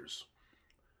Avengers.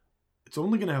 It's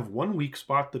only going to have one weak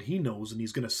spot that he knows, and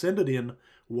he's going to send it in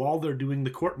while they're doing the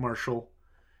court-martial.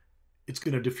 It's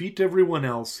going to defeat everyone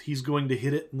else. He's going to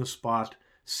hit it in the spot,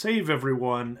 save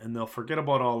everyone, and they'll forget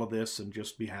about all of this and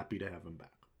just be happy to have him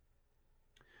back.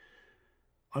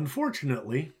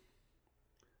 Unfortunately,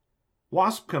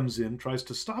 Wasp comes in, tries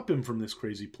to stop him from this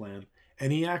crazy plan,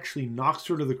 and he actually knocks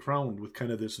her to the ground with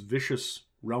kind of this vicious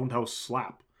roundhouse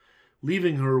slap,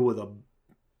 leaving her with a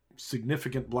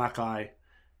significant black eye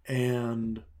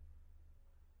and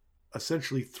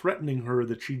essentially threatening her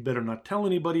that she'd better not tell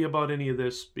anybody about any of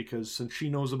this, because since she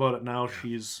knows about it now,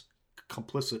 she's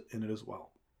complicit in it as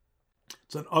well.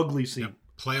 It's an ugly scene. Yep.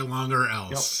 Play along or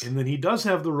else. Yep. And then he does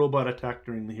have the robot attack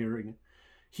during the hearing.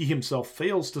 He himself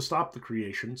fails to stop the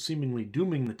creation, seemingly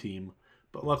dooming the team,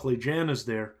 but luckily Jan is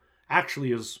there,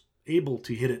 actually is able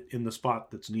to hit it in the spot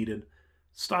that's needed,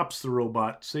 stops the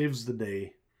robot, saves the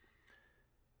day.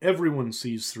 Everyone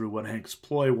sees through what Hank's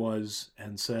ploy was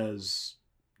and says,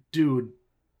 dude,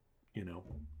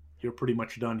 you're pretty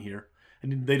much done here.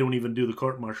 And they don't even do the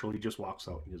court-martial. He just walks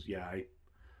out and goes, yeah,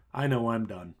 I know I'm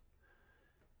done.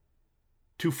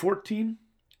 214,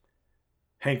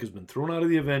 Hank has been thrown out of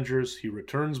the Avengers. He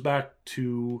returns back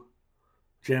to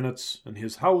Janet's and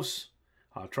his house,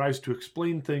 tries to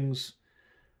explain things.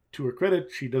 To her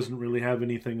credit, she doesn't really have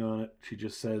anything on it. She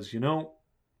just says,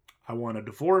 I want a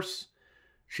divorce.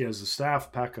 She has the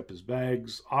staff pack up his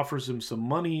bags, offers him some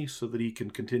money so that he can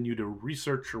continue to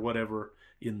research or whatever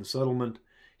in the settlement.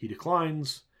 He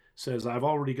declines, says, I've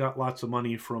already got lots of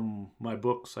money from my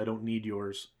books. I don't need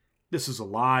yours. This is a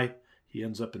lie. He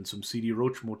ends up in some seedy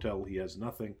roach motel. He has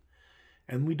nothing.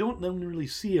 And we don't then really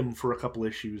see him for a couple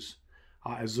issues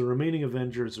as the remaining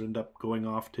Avengers end up going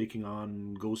off, taking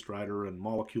on Ghost Rider and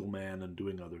Molecule Man and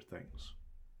doing other things.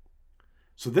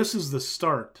 So this is the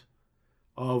start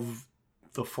of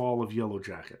the fall of Yellow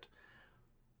Jacket.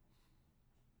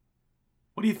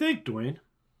 What do you think, Dwayne?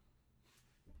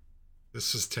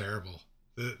 This was terrible.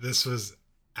 This was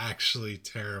actually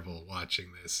terrible watching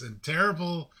this. And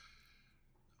terrible,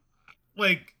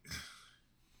 like,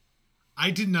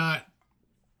 I did not,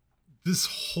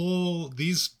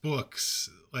 these books,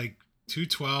 like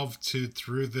 212 to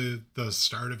through the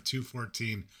start of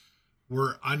 214,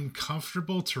 were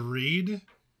uncomfortable to read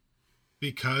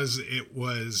because it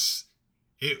was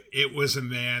a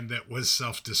man that was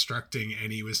self-destructing,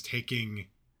 and he was taking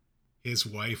his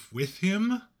wife with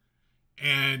him,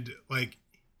 and like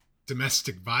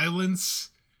domestic violence.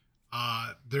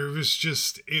 There was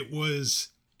just, it was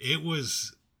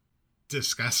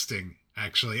disgusting,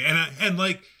 actually. And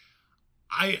like,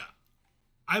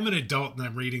 I'm an adult and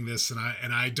I'm reading this, and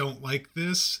I don't like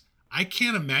this. I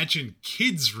can't imagine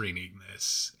kids reading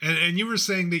this. And you were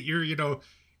saying that you're,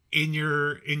 in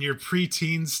your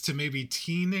preteens to maybe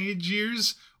teenage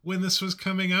years when this was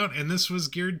coming out, and this was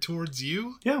geared towards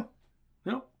you. Yeah.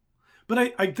 No.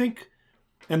 But I think,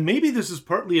 and maybe this is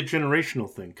partly a generational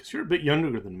thing, because you're a bit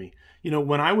younger than me.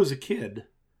 When I was a kid,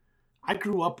 I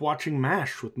grew up watching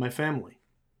MASH with my family.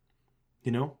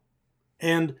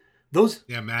 And those...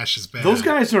 Yeah, MASH is bad. Those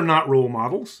guys are not role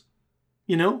models.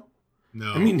 No.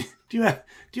 I mean, do you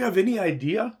have any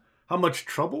idea how much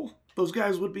trouble those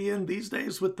guys would be in these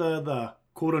days with the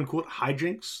quote unquote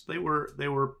hijinks they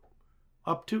were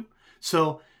up to?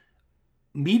 So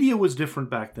media was different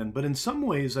back then, but in some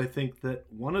ways I think that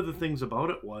one of the things about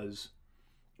it was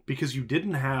because you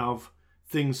didn't have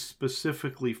things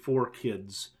specifically for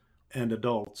kids and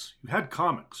adults. You had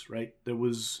comics, right? There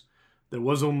was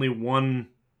only one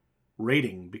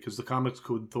rating because the Comics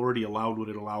Code Authority allowed what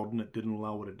it allowed and it didn't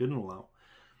allow what it didn't allow.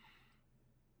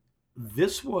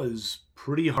 This was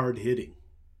pretty hard hitting.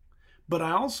 But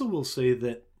I also will say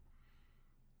that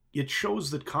it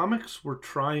shows that comics were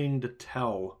trying to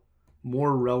tell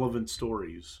more relevant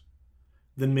stories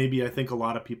than maybe I think a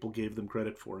lot of people gave them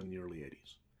credit for in the early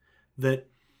 80s. That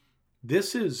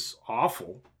this is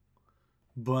awful,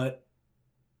 but,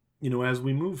 as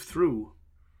we move through,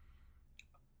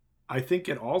 I think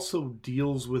it also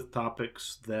deals with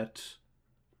topics that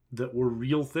were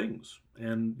real things.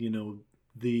 And,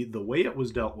 the way it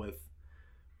was dealt with,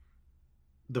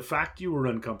 the fact you were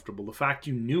uncomfortable, the fact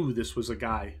you knew this was a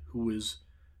guy who was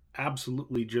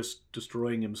absolutely just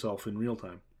destroying himself in real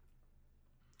time.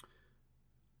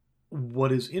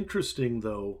 What is interesting,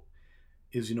 though,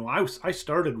 is, I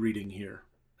started reading here,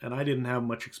 and I didn't have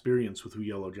much experience with who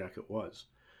Yellow Jacket was.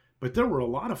 But there were a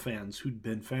lot of fans who'd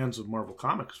been fans of Marvel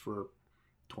Comics for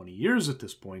 20 years at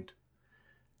this point,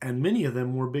 and many of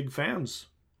them were big fans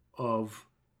of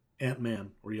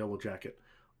Ant-Man or Yellow Jacket.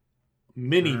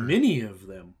 Many of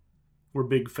them were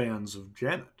big fans of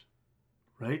Janet,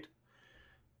 right?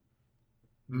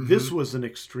 Mm-hmm. This was an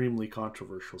extremely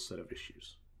controversial set of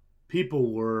issues.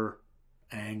 People were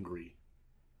angry,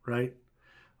 right?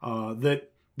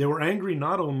 That they were angry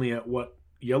not only at what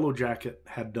Yellow Jacket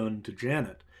had done to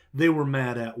Janet, they were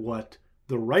mad at what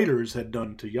the writers had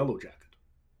done to Yellow Jacket.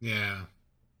 Yeah.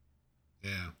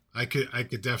 I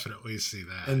could definitely see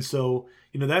that. And so,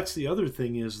 that's the other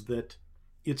thing, is that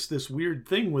it's this weird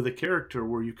thing with a character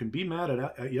where you can be mad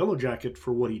at Yellow Jacket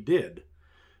for what he did.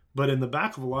 But in the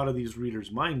back of a lot of these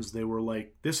readers' minds, they were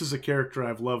like, this is a character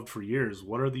I've loved for years.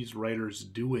 What are these writers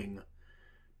doing?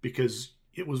 Because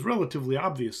it was relatively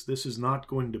obvious this is not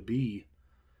going to be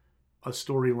a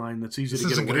storyline that's easy to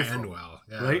get away from. End well.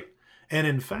 Yeah. Right? And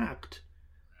in fact,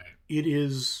 It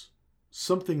is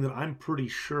something that I'm pretty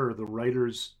sure the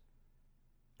writers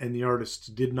and the artists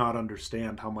did not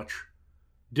understand how much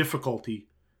difficulty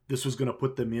this was going to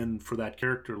put them in for that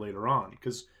character later on.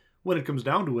 Because when it comes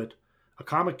down to it, a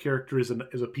comic character is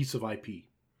a piece of IP.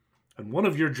 And one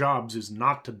of your jobs is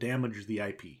not to damage the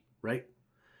IP, right?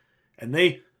 And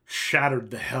they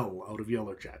shattered the hell out of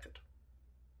Yellow Jacket.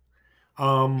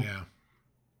 Yeah.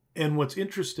 And what's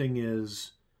interesting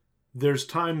is there's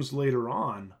times later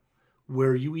on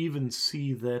where you even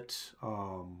see that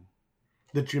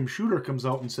that Jim Shooter comes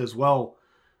out and says, well,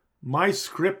 my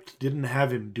script didn't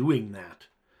have him doing that.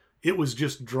 It was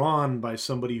just drawn by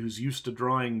somebody who's used to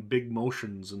drawing big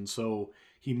motions, and so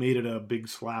he made it a big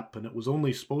slap, and it was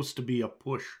only supposed to be a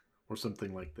push or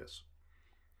something like this.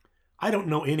 I don't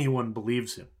know anyone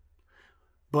believes him.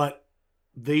 But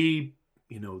they,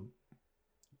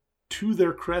 to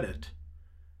their credit,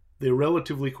 they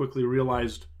relatively quickly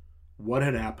realized what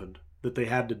had happened, that they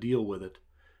had to deal with it.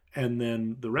 And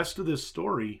then the rest of this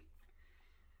story,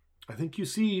 I think you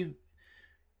see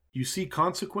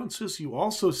consequences. You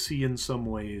also see in some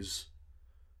ways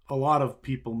a lot of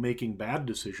people making bad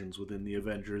decisions within the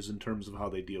Avengers in terms of how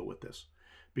they deal with this.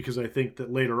 Because I think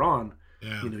that later on,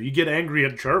 you get angry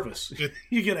at Jarvis.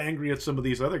 You get angry at some of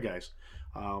these other guys.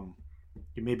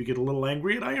 You maybe get a little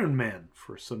angry at Iron Man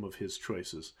for some of his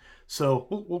choices.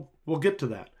 So we'll get to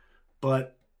that.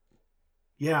 But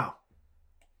yeah,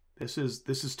 this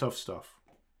is tough stuff.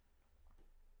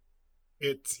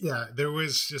 It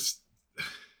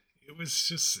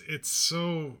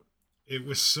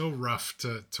was so rough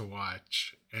to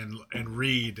watch and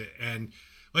read, and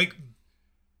like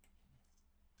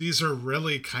these are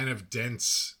really kind of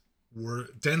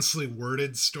densely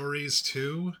worded stories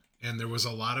too, and there was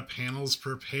a lot of panels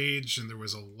per page, and there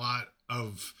was a lot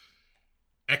of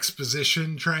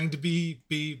exposition trying to be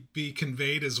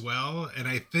conveyed as well. And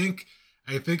I think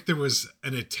there was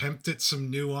an attempt at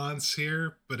some nuance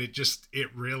here, but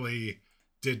it really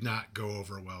did not go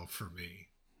over well for me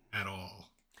at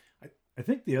all. I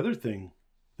think the other thing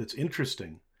that's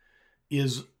interesting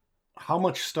is how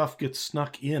much stuff gets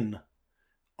snuck in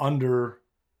under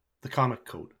the comic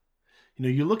code.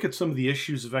 You look at some of the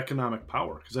issues of economic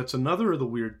power, because that's another of the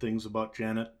weird things about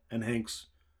Janet and Hank's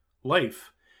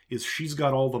life, is she's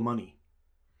got all the money.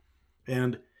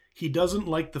 And he doesn't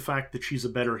like the fact that she's a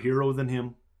better hero than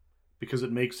him, because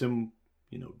it makes him,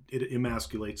 it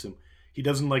emasculates him. He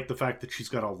doesn't like the fact that she's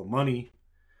got all the money.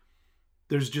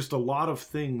 There's just a lot of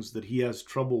things that he has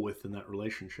trouble with in that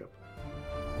relationship.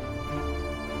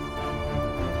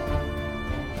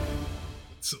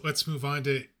 So let's move on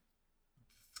to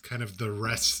kind of the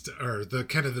rest, or the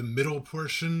kind of the middle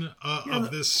portion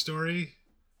of this story.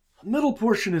 Middle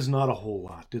portion is not a whole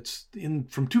lot. It's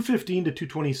from 215 to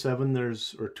 227. Or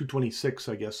 226,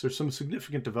 I guess. There's some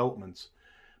significant developments,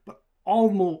 but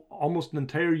almost an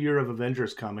entire year of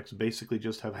Avengers comics basically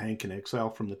just have Hank in exile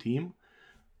from the team.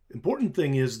 Important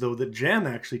thing is, though, that Jan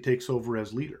actually takes over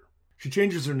as leader. She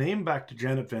changes her name back to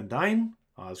Janet Van Dyne.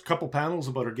 There's a couple panels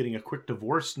about her getting a quick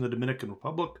divorce in the Dominican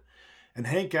Republic. And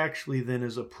Hank actually then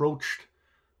is approached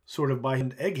sort of by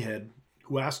an Egghead,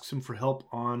 who asks him for help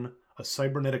on a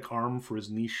cybernetic arm for his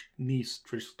niece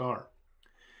Trish Starr.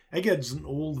 Egghead's an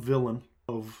old villain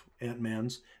of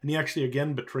Ant-Man's, and he actually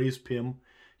again betrays Pym,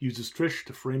 uses Trish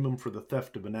to frame him for the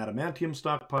theft of an adamantium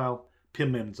stockpile.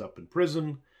 Pym ends up in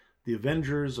prison. The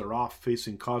Avengers are off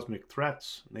facing cosmic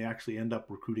threats, and they actually end up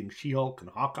recruiting She-Hulk and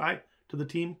Hawkeye to the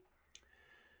team.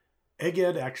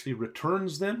 Egghead actually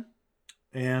returns then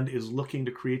and is looking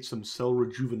to create some cell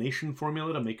rejuvenation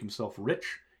formula to make himself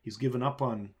rich. He's given up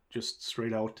on just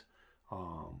straight out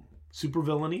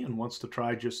supervillainy and wants to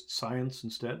try just science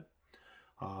instead.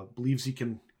 Believes he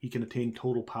can attain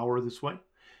total power this way.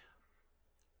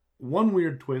 One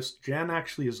weird twist, Jan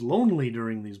actually is lonely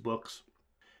during these books,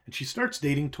 and she starts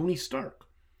dating Tony Stark.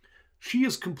 She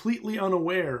is completely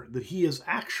unaware that he is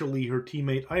actually her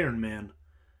teammate Iron Man.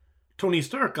 Tony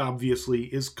Stark, obviously,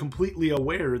 is completely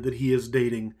aware that he is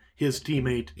dating his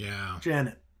teammate,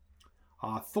 Janet.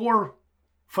 Thor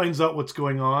finds out what's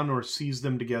going on or sees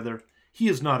them together. He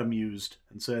is not amused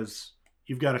and says,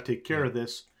 "You've got to take care of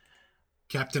this."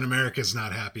 Captain America's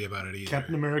not happy about it either.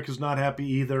 Captain America's not happy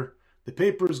either. The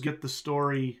papers get the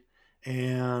story,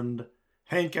 and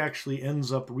Hank actually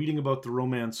ends up reading about the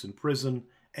romance in prison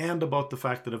and about the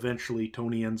fact that eventually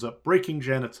Tony ends up breaking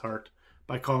Janet's heart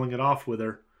by calling it off with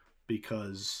her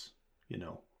because,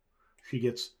 she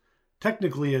gets...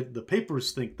 Technically, the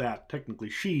papers think that. Technically,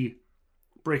 she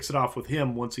breaks it off with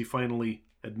him once he finally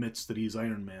admits that he's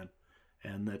Iron Man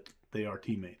and that they are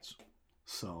teammates.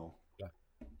 So...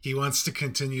 he wants to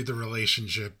continue the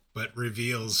relationship, but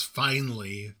reveals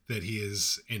finally that he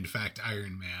is, in fact,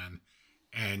 Iron Man.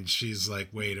 And she's like,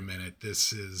 wait a minute,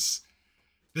 this is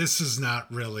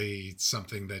not really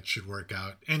something that should work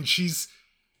out. And she's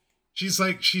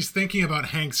thinking about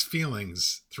Hank's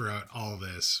feelings throughout all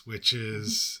this, which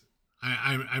is,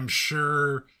 I'm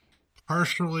sure,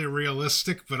 partially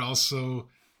realistic, but also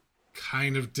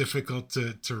kind of difficult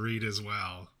to read as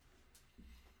well.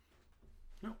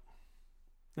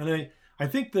 And I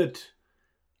think that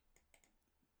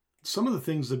some of the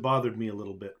things that bothered me a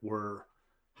little bit were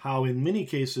how in many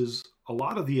cases, a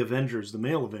lot of the Avengers, the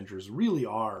male Avengers, really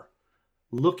are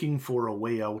looking for a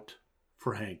way out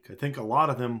for Hank. I think a lot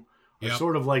of them are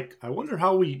sort of like, I wonder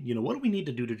how what do we need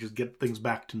to do to just get things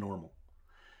back to normal?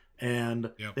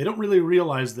 And they don't really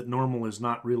realize that normal is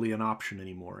not really an option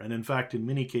anymore. And in fact, in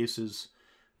many cases,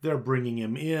 they're bringing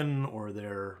him in, or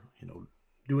they're,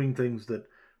 doing things that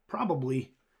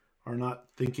probably are not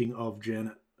thinking of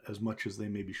Janet as much as they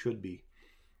maybe should be.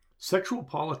 sexual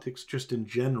politics just in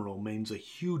general remains a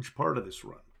huge part of this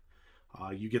run.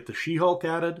 You get the She-Hulk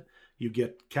added, you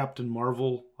get Captain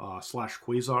Marvel slash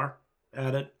Quasar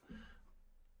added.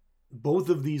 Both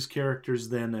of these characters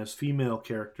then, as female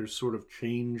characters, sort of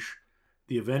change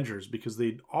the Avengers, because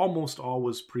they'd almost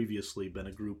always previously been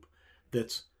a group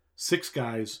that's 6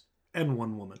 guys and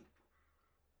 1 woman,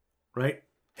 right?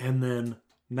 And then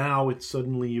now it's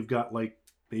suddenly you've got like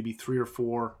maybe 3 or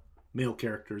 4 male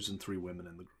characters and 3 women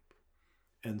in the group.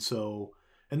 And so,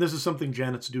 and this is something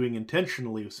Janet's doing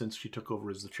intentionally since she took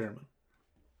over as the chairman.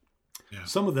 Yeah.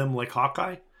 Some of them, like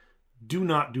Hawkeye, do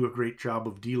not do a great job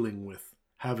of dealing with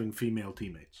having female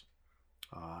teammates.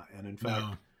 And in fact,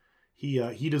 no.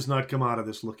 He does not come out of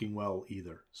this looking well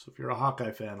either. So if you're a Hawkeye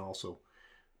fan also,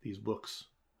 these books,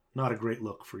 not a great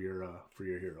look for your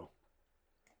hero.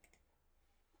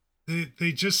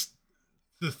 They just,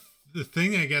 the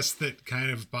thing I guess that kind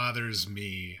of bothers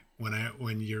me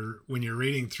when you're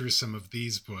reading through some of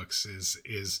these books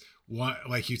is what,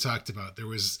 like you talked about, there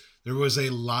was a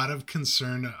lot of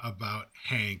concern about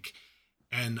Hank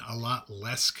and a lot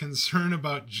less concern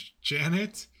about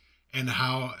Janet and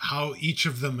how each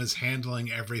of them is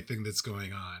handling everything that's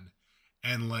going on.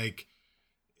 And like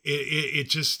it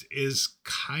just is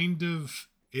kind of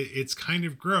it's kind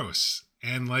of gross.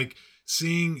 And like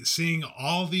seeing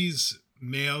all these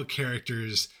male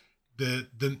characters, the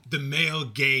male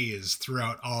gaze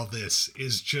throughout all this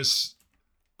is just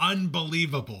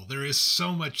unbelievable. There is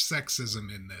so much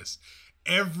sexism in this.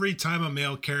 Every time a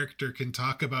male character can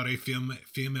talk about a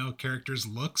female character's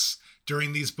looks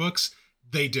during these books,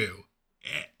 they do.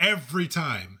 Every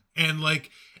time. And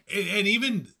like, and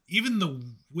even the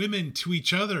women to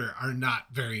each other are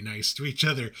not very nice to each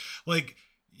other. Like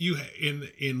you,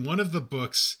 in one of the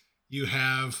books, you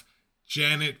have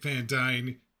Janet Van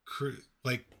Dyne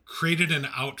created an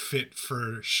outfit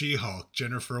for She-Hulk,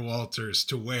 Jennifer Walters,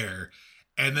 to wear.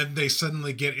 And then they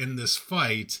suddenly get in this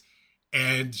fight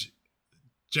and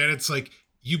Janet's like,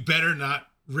 you better not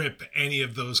rip any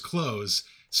of those clothes.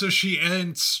 So she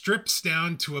strips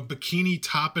down to a bikini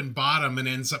top and bottom and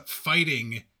ends up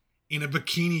fighting in a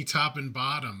bikini top and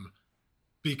bottom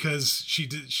because she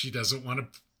doesn't want to,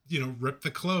 rip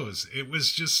the clothes. It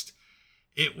was just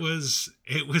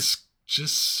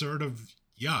sort of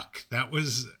yuck. That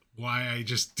was why I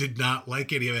just did not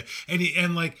like any of it.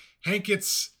 And like Hank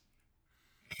ends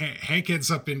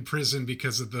up in prison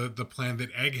because of the plan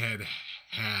that Egghead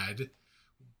had,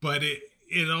 but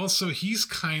it also, he's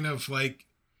kind of like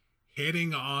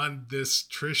hitting on this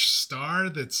Trish Starr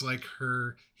that's like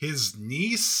his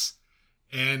niece,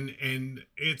 and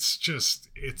it's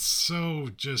so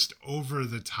just over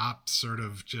the top, sort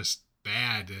of just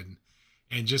bad,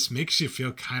 and just makes you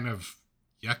feel kind of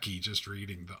yucky just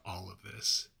reading all of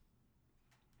this.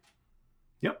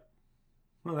 Yep.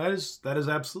 Well, that is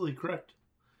absolutely correct.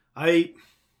 I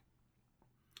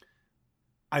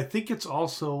think it's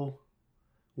also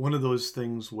one of those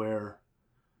things where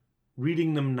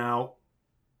reading them now,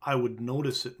 I would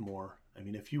notice it more. I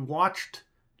mean, if you watched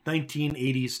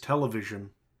 1980s television,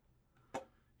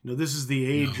 this is the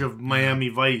age of Miami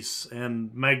Vice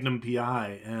and Magnum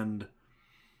PI, and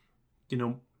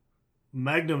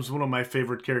Magnum's one of my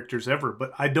favorite characters ever,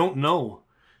 but I don't know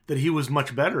that he was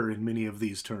much better in many of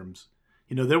these terms.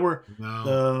 There were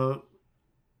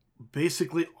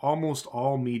basically almost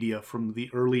all media from the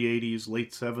early 80s,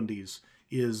 late 70s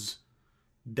is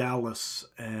Dallas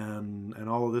and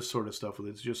all of this sort of stuff.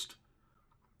 It's just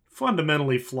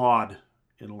fundamentally flawed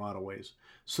in a lot of ways.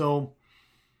 So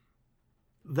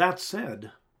that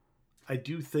said, I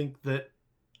do think that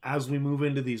as we move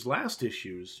into these last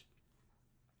issues,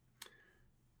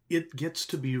 it gets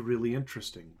to be really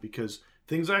interesting because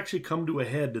things actually come to a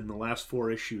head in the last 4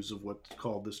 issues of what's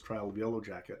called this Trial of Yellow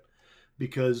Jacket.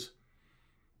 Because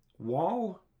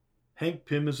while Hank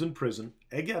Pym is in prison,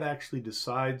 Egghead actually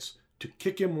decides to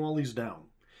kick him while he's down.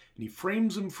 And he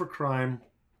frames him for crime,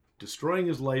 destroying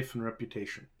his life and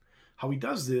reputation. How he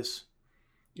does this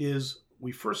is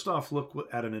we first off look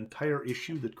at an entire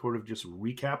issue that sort of just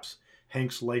recaps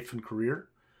Hank's life and career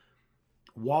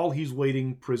while he's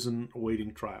waiting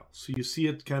trial. So you see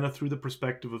it kind of through the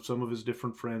perspective of some of his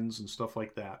different friends and stuff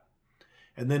like that.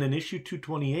 And then in issue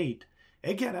 228,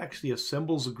 Egghead actually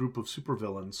assembles a group of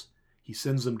supervillains. He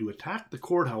sends them to attack the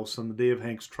courthouse on the day of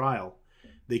Hank's trial.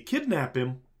 They kidnap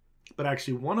him, but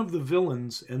actually one of the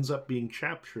villains ends up being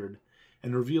captured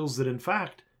and reveals that in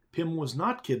fact, Pym was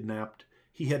not kidnapped.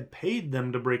 He had paid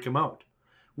them to break him out,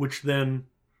 which then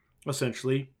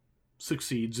essentially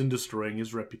succeeds in destroying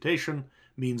his reputation,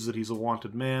 means that he's a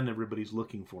wanted man, everybody's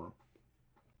looking for him.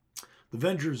 The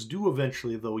Avengers do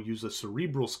eventually, though, use a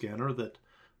cerebral scanner that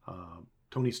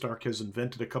Tony Stark has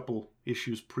invented a couple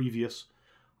issues previous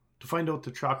to find out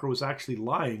that Chakra was actually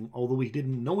lying, although he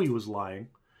didn't know he was lying.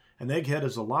 And Egghead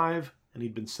is alive, and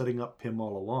he'd been setting up Pym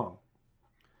all along.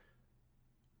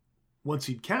 Once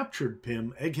he'd captured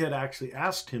Pym, Egghead actually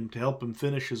asked him to help him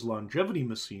finish his longevity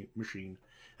machine,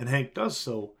 and Hank does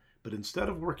so, but instead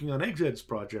of working on Egghead's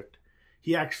project,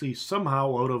 he actually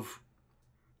somehow, out of,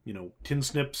 tin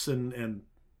snips and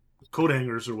coat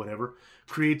hangers or whatever,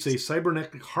 creates a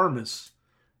cybernetic harness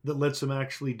that lets him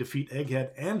actually defeat Egghead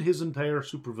and his entire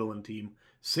supervillain team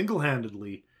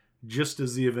single-handedly just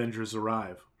as the Avengers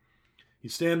arrive.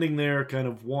 He's standing there, kind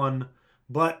of won,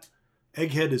 but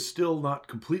Egghead is still not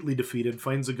completely defeated,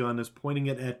 finds a gun, is pointing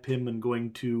it at Pym and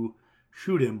going to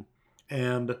shoot him,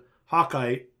 and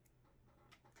Hawkeye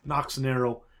knocks an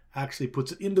arrow, actually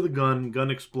puts it into the gun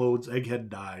explodes, Egghead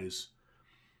dies,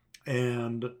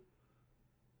 and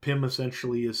Pym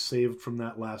essentially is saved from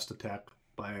that last attack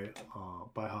by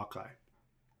Hawkeye.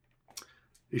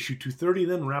 Issue 230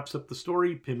 then wraps up the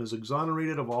story. Pym is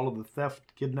exonerated of all of the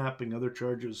theft, kidnapping, other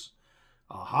charges.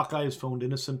 Hawkeye is found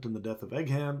innocent in the death of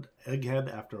Egghead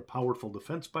after a powerful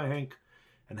defense by Hank,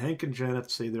 and Hank and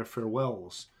Janet say their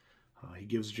farewells. He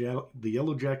gives the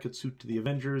Yellow Jacket suit to the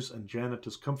Avengers, and Janet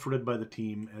is comforted by the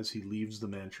team as he leaves the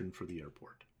mansion for the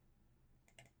airport.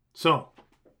 So,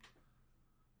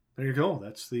 there you go.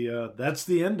 That's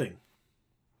the ending.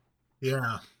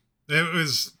 Yeah, it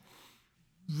was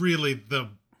really the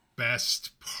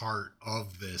best part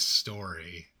of this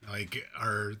story.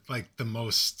 The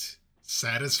most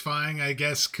satisfying, I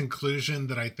guess, conclusion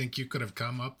that I think you could have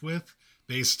come up with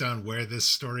based on where this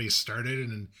story started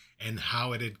and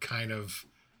how it had kind of,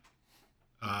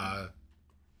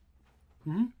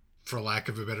 for lack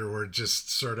of a better word,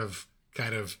 just sort of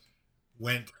kind of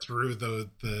went through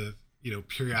the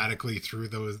periodically through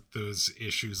those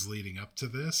issues leading up to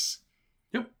this.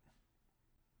 Yep.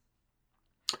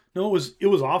 No, it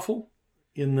was awful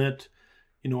in that,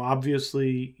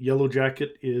 obviously Yellow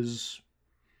Jacket is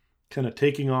kind of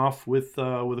taking off with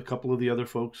a couple of the other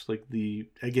folks, like the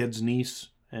Egghead's niece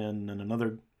and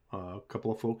another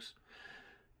couple of folks.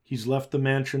 He's left the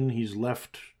mansion. He's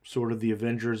left sort of the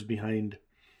Avengers behind.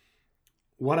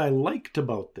 What I liked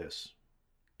about this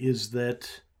is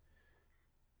that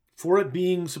for it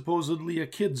being supposedly a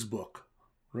kid's book,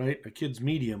 right, a kid's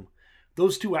medium,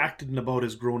 those two acted in about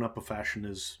as grown up a fashion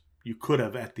as you could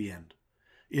have at the end.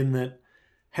 In that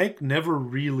Hank never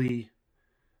really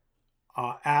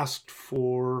asked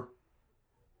for,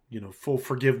 full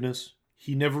forgiveness.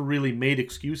 He never really made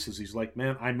excuses. He's like,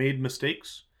 man, I made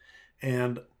mistakes,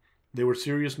 and they were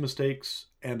serious mistakes,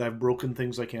 and I've broken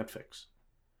things I can't fix.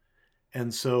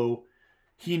 And so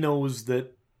he knows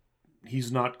that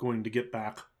he's not going to get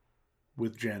back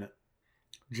with Janet.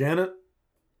 Janet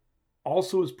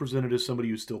also is presented as somebody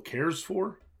who still cares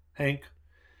for Hank.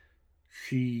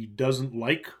 She doesn't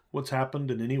like what's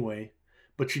happened in any way,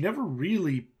 but she never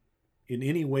really in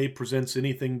any way presents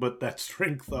anything but that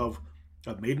strength of,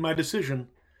 I've made my decision,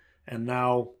 and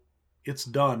now it's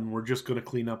done. We're just going to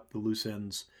clean up the loose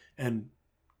ends, and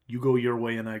you go your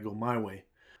way and I go my way.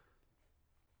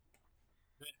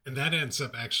 And that ends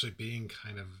up actually being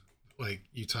kind of like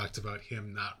you talked about,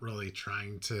 him not really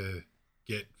trying to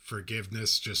get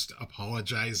forgiveness, just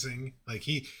apologizing. Like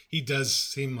he does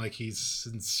seem like he's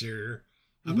sincere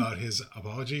about his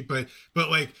apology, but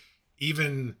like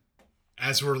even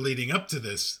as we're leading up to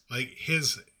this, like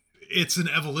it's an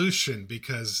evolution,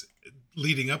 because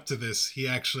leading up to this, he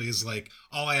actually is like,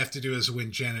 all I have to do is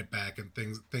win Janet back, and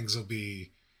things will be,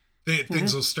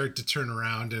 things will start to turn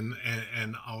around, and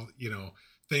I'll,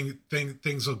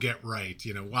 things will get right,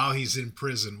 while he's in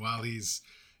prison, while he's,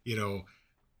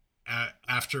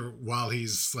 while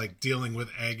he's like dealing with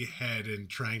Egghead and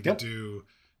trying to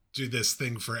do this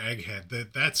thing for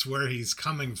Egghead. That's where he's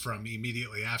coming from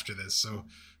immediately after this. So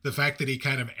the fact that he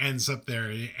kind of ends up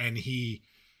there and he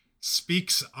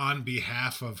speaks on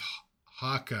behalf of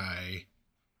Hawkeye,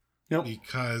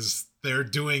 because they're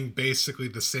doing basically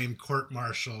the same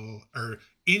court-martial or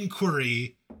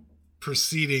inquiry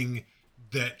proceeding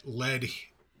that led,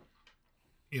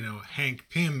 Hank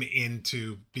Pym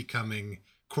into becoming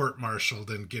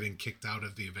court-martialed and getting kicked out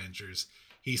of the Avengers.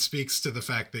 He speaks to the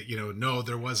fact that, no,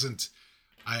 there wasn't,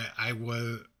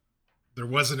 there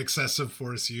wasn't excessive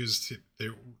force used.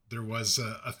 There was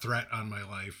a threat on my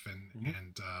life,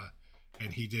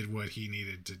 and he did what he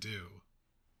needed to do.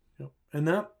 Yep. And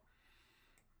that,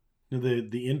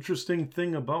 the interesting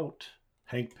thing about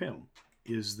Hank Pym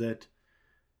is that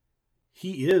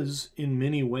he is, in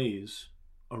many ways,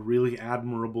 a really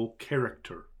admirable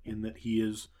character, in that he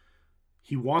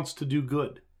wants to do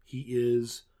good. He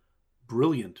is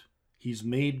brilliant. He's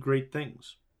made great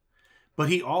things. But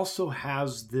he also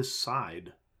has this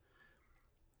side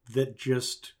that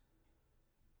just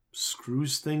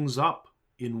screws things up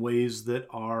in ways that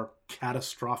are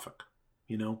catastrophic.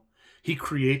 You know, he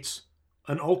creates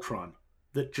an Ultron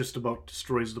that just about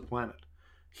destroys the planet.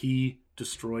 He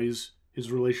destroys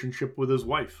his relationship with his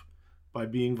wife by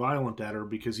being violent at her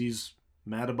because he's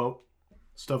mad about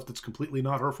stuff that's completely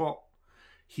not her fault.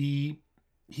 He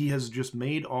has just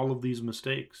made all of these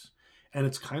mistakes, and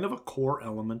it's kind of a core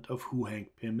element of who Hank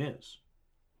Pym is.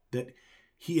 That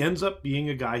he ends up being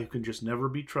a guy who can just never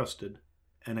be trusted,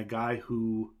 and a guy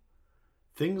who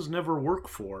things never work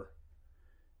for,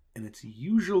 and it's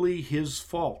usually his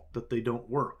fault that they don't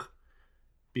work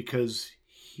because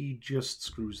he just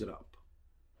screws it up.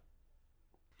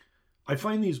 I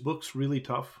find these books really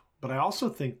tough, but I also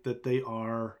think that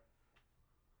they're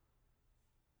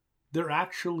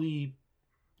actually,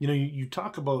 you know, you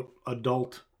talk about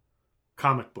adult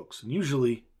comic books, and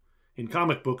usually in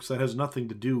comic books that has nothing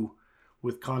to do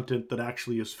with content that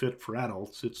actually is fit for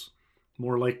adults. It's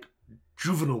more like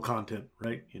juvenile content,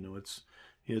 right? You know, it's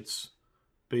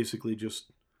basically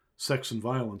just sex and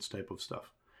violence type of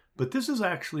stuff. But this is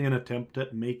actually an attempt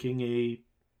at making a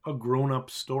grown-up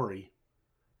story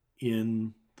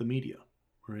in the media,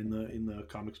 or in the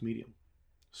comics medium.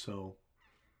 So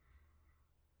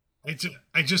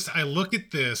I look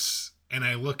at this and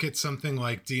I look at something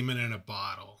like Demon in a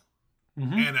Bottle,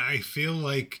 and I feel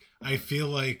like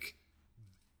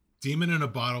Demon in a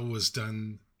Bottle was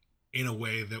done in a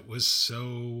way that was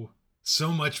so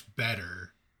much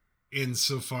better,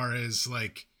 insofar as,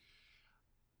 like,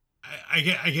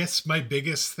 I guess my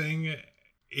biggest thing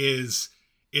is,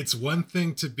 it's one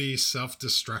thing to be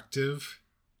self-destructive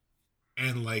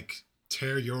and, like,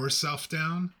 tear yourself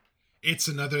down. It's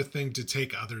another thing to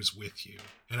take others with you.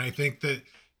 And I think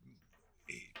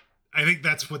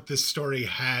that's what this story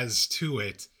has to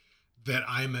it, that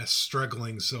I'm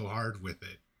struggling so hard with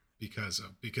it because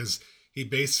he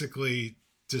basically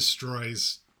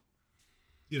destroys,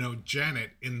 you know,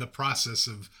 Janet in the process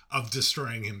of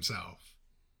destroying himself.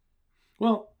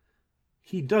 Well,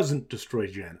 he doesn't destroy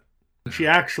Janet. She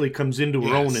actually comes into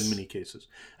her own in many cases.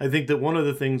 I think that one of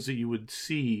the things that you would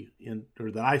see, or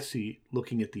that I see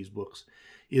looking at these books,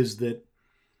 is that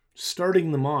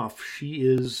starting them off, she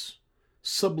is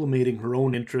sublimating her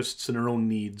own interests and her own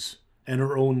needs and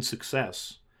her own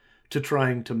success to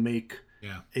trying to make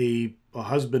a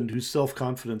husband whose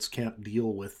self-confidence can't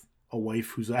deal with a wife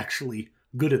who's actually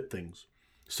good at things.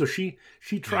 So she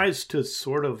tries to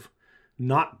sort of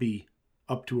not be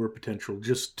up to her potential,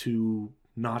 just to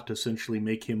not essentially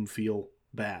make him feel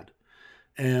bad.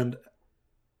 And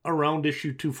around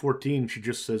issue 214, she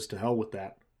just says to hell with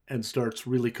that and starts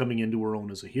really coming into her own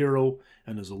as a hero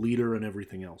and as a leader and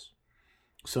everything else.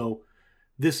 So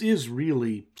this is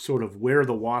really sort of where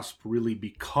the Wasp really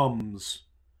becomes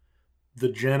the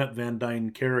Janet Van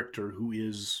Dyne character, who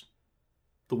is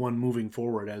the one moving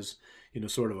forward as, you know,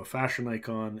 sort of a fashion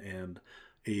icon and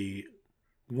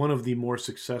one of the more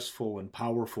successful and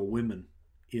powerful women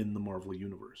in the Marvel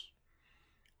Universe.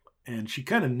 And she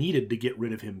kind of needed to get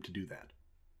rid of him to do that,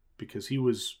 because he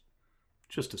was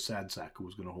just a sad sack who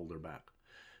was going to hold her back.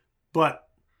 But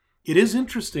it is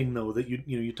interesting, though, that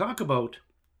you talk about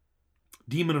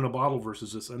Demon in a Bottle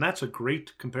versus this, and that's a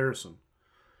great comparison.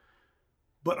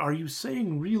 But are you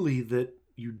saying really that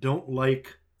you don't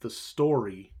like the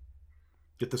story,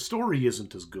 that the story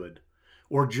isn't as good,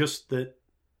 or just that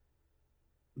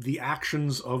the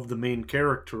actions of the main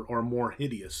character are more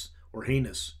hideous or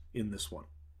heinous in this one?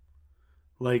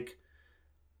 Like,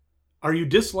 are you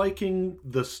disliking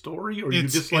the story, or are you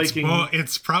disliking...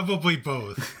 It's probably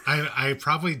both. I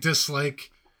probably dislike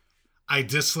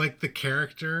the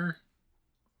character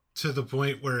to the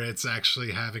point where it's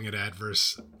actually having an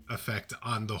adverse effect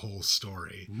on the whole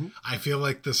story. Mm-hmm. I feel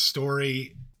like the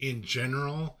story in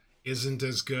general isn't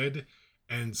as good,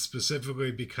 and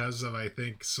specifically because of, I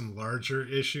think, some larger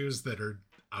issues that are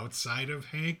outside of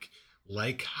Hank,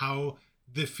 like how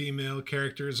the female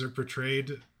characters are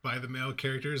portrayed by the male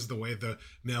characters, the way the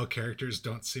male characters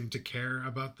don't seem to care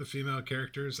about the female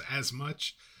characters as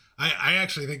much. I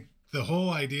actually think the whole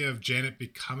idea of Janet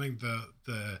becoming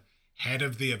the head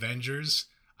of the Avengers,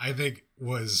 I think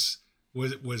was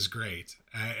great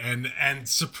and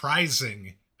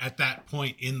surprising at that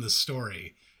point in the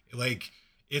story. Like,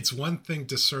 it's one thing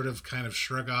to sort of kind of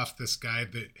shrug off this guy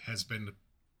that has been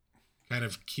kind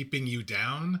of keeping you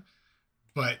down,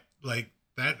 but like,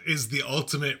 that is the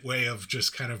ultimate way of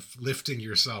just kind of lifting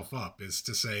yourself up, is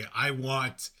to say, I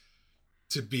want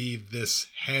to be this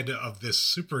head of this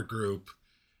super group,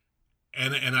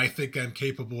 and I think I'm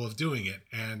capable of doing it.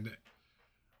 And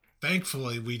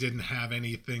thankfully we didn't have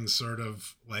anything sort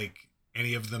of like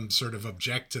any of them sort of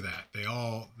object to that. They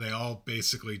all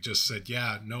basically just said,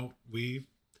 yeah, no, we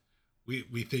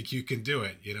think you can do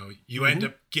it. You know, you end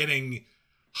up getting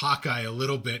Hawkeye a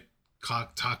little bit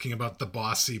talking about the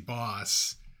bossy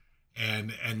boss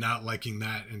and not liking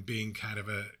that and being kind of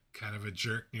a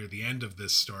jerk near the end of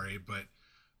this story,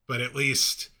 but at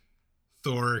least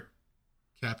Thor,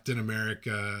 Captain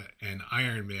America, and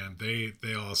Iron Man,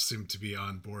 they all seem to be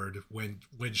on board when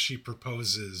she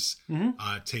proposes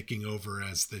taking over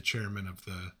as the chairman of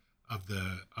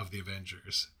the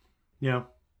Avengers. Yeah.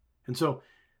 And so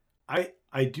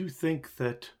I do think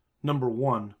that, number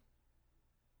one,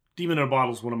 Demon in a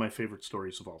Bottle is one of my favorite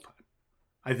stories of all time.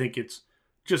 I think it's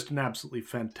just an absolutely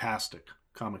fantastic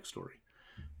comic story.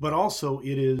 But also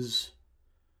it is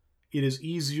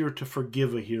easier to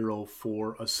forgive a hero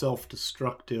for a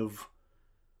self-destructive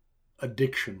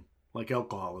addiction like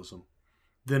alcoholism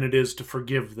than it is to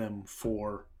forgive them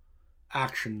for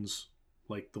actions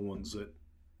like the ones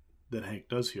that Hank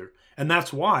does here. And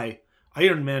that's why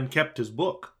Iron Man kept his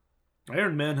book.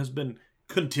 Iron Man has been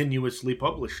continuously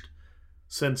published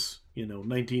since,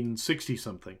 1960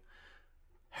 something.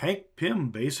 Hank Pym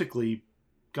basically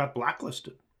got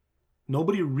blacklisted.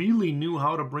 Nobody really knew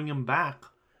how to bring him back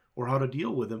or how to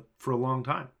deal with him for a long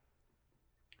time.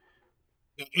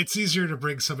 It's easier to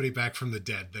bring somebody back from the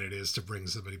dead than it is to bring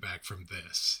somebody back from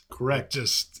this. Correct.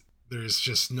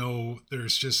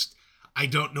 I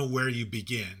don't know where you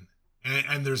begin.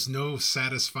 And there's no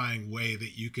satisfying way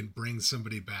that you can bring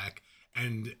somebody back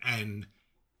and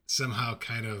somehow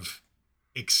kind of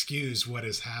excuse what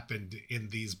has happened in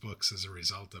these books as a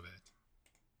result of it.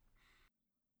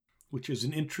 Which is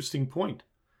an interesting point,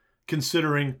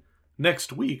 considering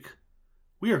next week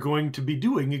we are going to be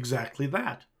doing exactly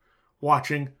that.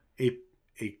 Watching a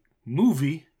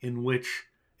movie in which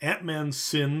Ant-Man's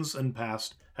sins and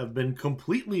past have been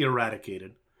completely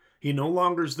eradicated. He no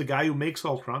longer is the guy who makes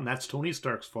Ultron. That's Tony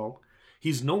Stark's fault.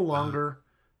 He's no longer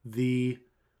the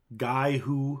guy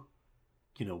who,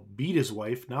 beat his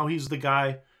wife. Now he's the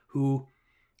guy who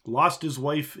lost his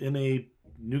wife in a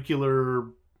nuclear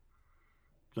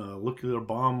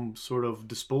bomb sort of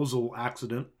disposal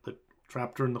accident that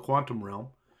trapped her in the quantum realm.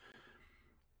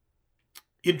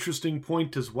 Interesting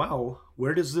point as well.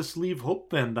 Where does this leave Hope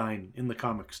Van Dyne in the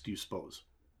comics, do you suppose?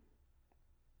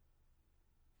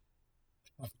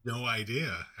 No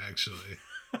idea, actually.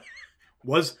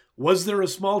 Was there a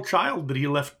small child that he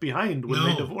left behind when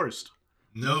they divorced?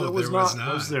 No, there was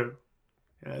not. Was there?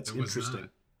 Yeah, it's interesting.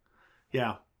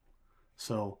 Yeah.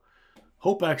 So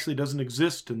Hope actually doesn't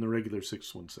exist in the regular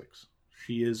 616.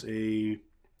 She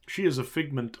is a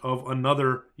figment of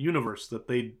another universe that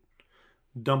they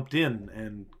dumped in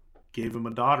and gave him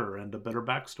a daughter and a better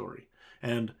backstory.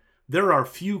 And there are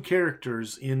few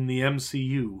characters in the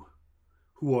MCU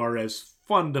who are as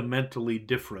fundamentally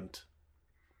different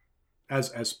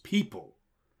as people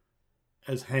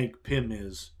as Hank Pym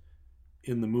is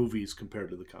in the movies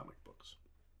compared to the comic books.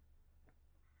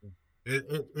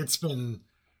 It's been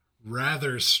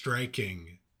rather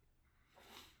striking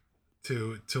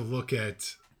to look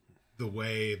at the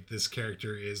way this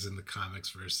character is in the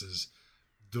comics versus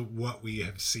what we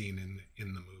have seen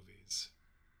in the movies.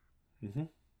 Mm-hmm.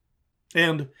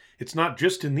 And it's not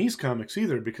just in these comics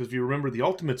either, because if you remember the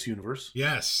Ultimates universe,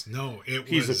 he's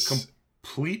a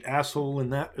complete asshole in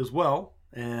that as well.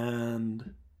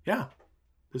 And yeah,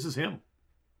 this is him.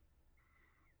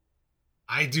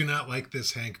 I do not like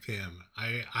this Hank Pym.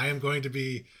 I am going to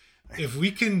be, if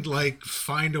we can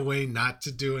find a way not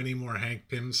to do any more Hank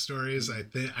Pym stories, I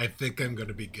think I'm going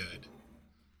to be good.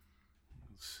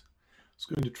 I was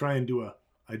going to try and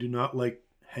I do not like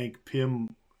Hank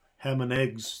Pym ham and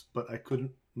eggs, but I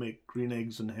couldn't make green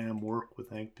eggs and ham work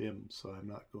with Hank Pym, so I'm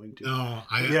not going to. No,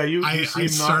 I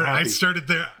started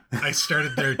there. I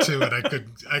started there too, and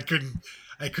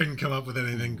I couldn't come up with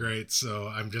anything great. So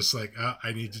I'm just like,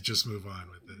 I need to just move on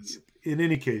with this. In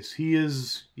any case,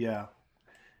 he's a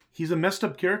messed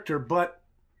up character, but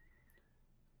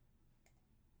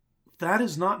that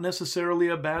is not necessarily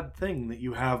a bad thing that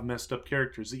you have messed up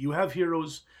characters, that you have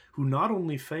heroes who not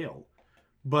only fail,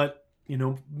 but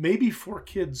maybe for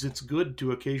kids, it's good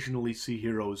to occasionally see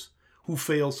heroes who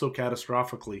fail so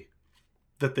catastrophically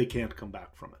that they can't come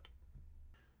back from it.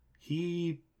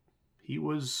 He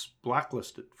was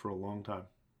blacklisted for a long time.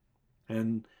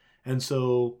 And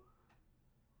so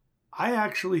I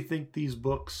actually think these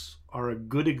books are a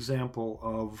good example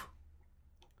of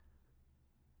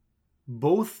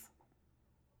both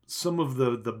some of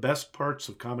the best parts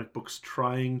of comic books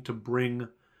trying to bring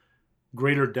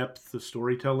greater depth to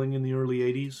storytelling in the early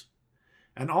 80s,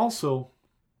 and also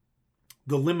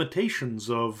the limitations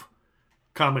of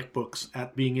comic books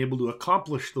at being able to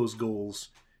accomplish those goals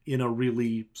in a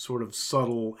really sort of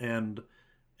subtle and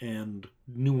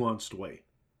nuanced way,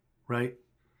 right?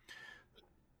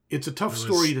 It's a tough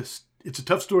story to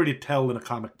tell in a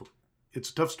comic book. It's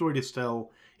a tough story to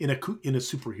tell in a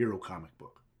superhero comic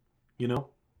book, you know?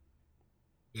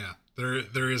 Yeah,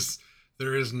 there is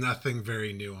nothing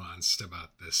very nuanced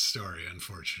about this story,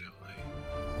 unfortunately.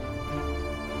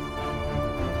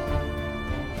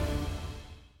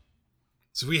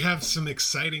 So we have some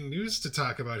exciting news to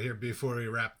talk about here before we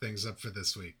wrap things up for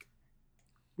this week.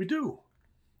 We do.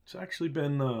 It's actually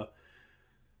been an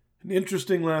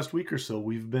interesting last week or so.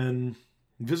 We've been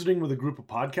visiting with a group of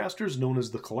podcasters known as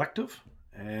The Collective,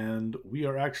 and we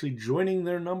are actually joining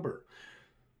their number.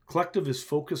 Collective is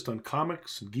focused on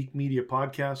comics and geek media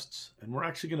podcasts, and we're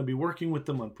actually going to be working with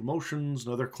them on promotions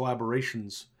and other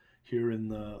collaborations here in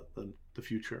the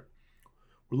future.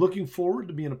 We're looking forward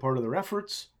to being a part of their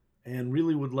efforts, and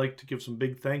really would like to give some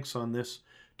big thanks on this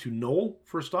to Noel,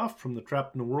 first off, from the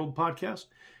Trapped in the World podcast.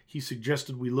 He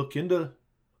suggested we look into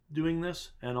doing this,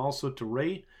 and also to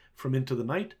Ray from Into the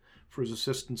Night for his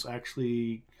assistance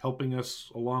actually helping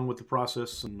us along with the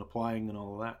process and applying and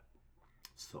all of that.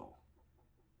 So,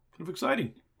 kind of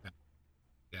exciting.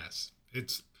 Yes.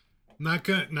 It's not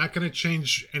gonna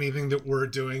change anything that we're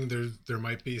doing. There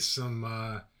might be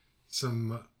some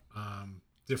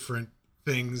different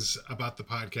things about the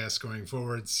podcast going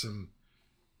forward, some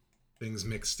things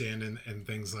mixed in and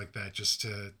things like that, just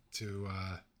to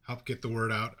help get the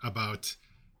word out about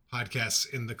podcasts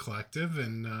in the collective.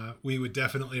 And we would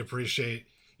definitely appreciate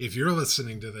if you're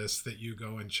listening to this that you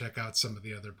go and check out some of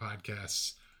the other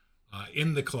podcasts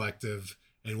in the collective,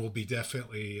 and we'll be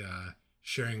definitely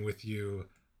sharing with you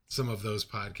some of those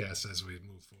podcasts as we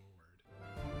move forward.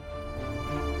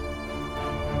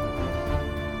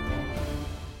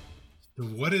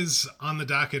 What is on the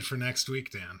docket for next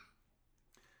week, Dan?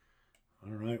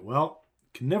 All right. Well,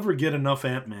 can never get enough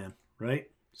Ant-Man,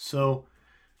 right? So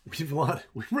we've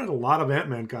read a lot of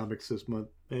Ant-Man comics this month,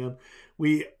 man.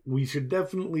 We should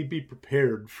definitely be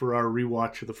prepared for our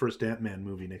rewatch of the first Ant-Man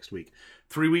movie next week.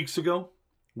 3 weeks ago,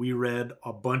 we read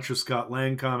a bunch of Scott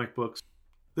Lang comic books.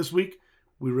 This week,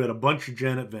 we read a bunch of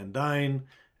Janet Van Dyne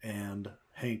and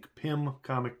Hank Pym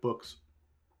comic books.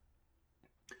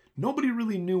 Nobody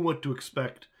really knew what to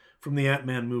expect from the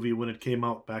Ant-Man movie when it came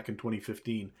out back in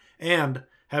 2015. And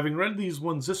having read these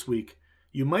ones this week,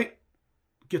 you might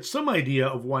get some idea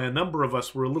of why a number of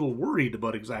us were a little worried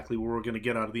about exactly what we're going to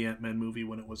get out of the Ant-Man movie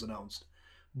when it was announced.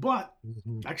 But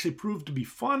actually proved to be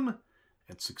fun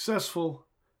and successful.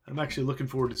 I'm actually looking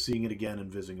forward to seeing it again and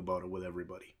visiting about it with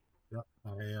everybody. Yep.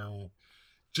 I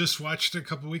just watched it a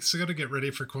couple weeks ago to get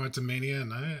ready for Quantumania,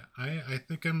 and I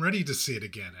think I'm ready to see it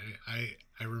again. I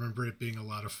remember it being a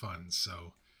lot of fun.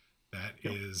 So that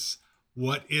is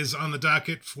what is on the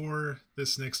docket for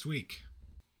this next week.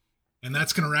 And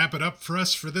that's going to wrap it up for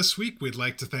us for this week. We'd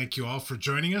like to thank you all for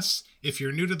joining us. If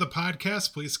you're new to the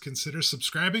podcast, please consider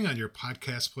subscribing on your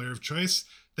podcast player of choice.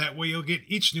 That way you'll get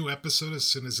each new episode as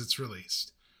soon as it's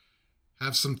released.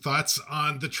 Have some thoughts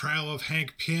on the trial of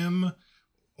Hank Pym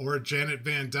or Janet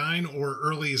Van Dyne or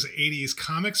early 80s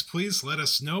comics, please let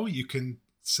us know. You can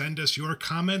send us your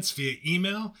comments via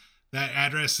email. That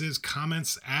address is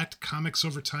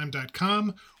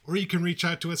comments@comicsovertime.com, or you can reach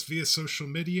out to us via social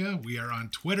media. We are on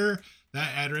Twitter.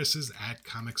 That address is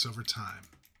 @comicsovertime.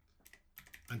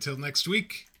 Until next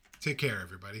week, take care,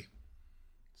 everybody.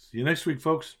 See you next week,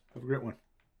 folks. Have a great one.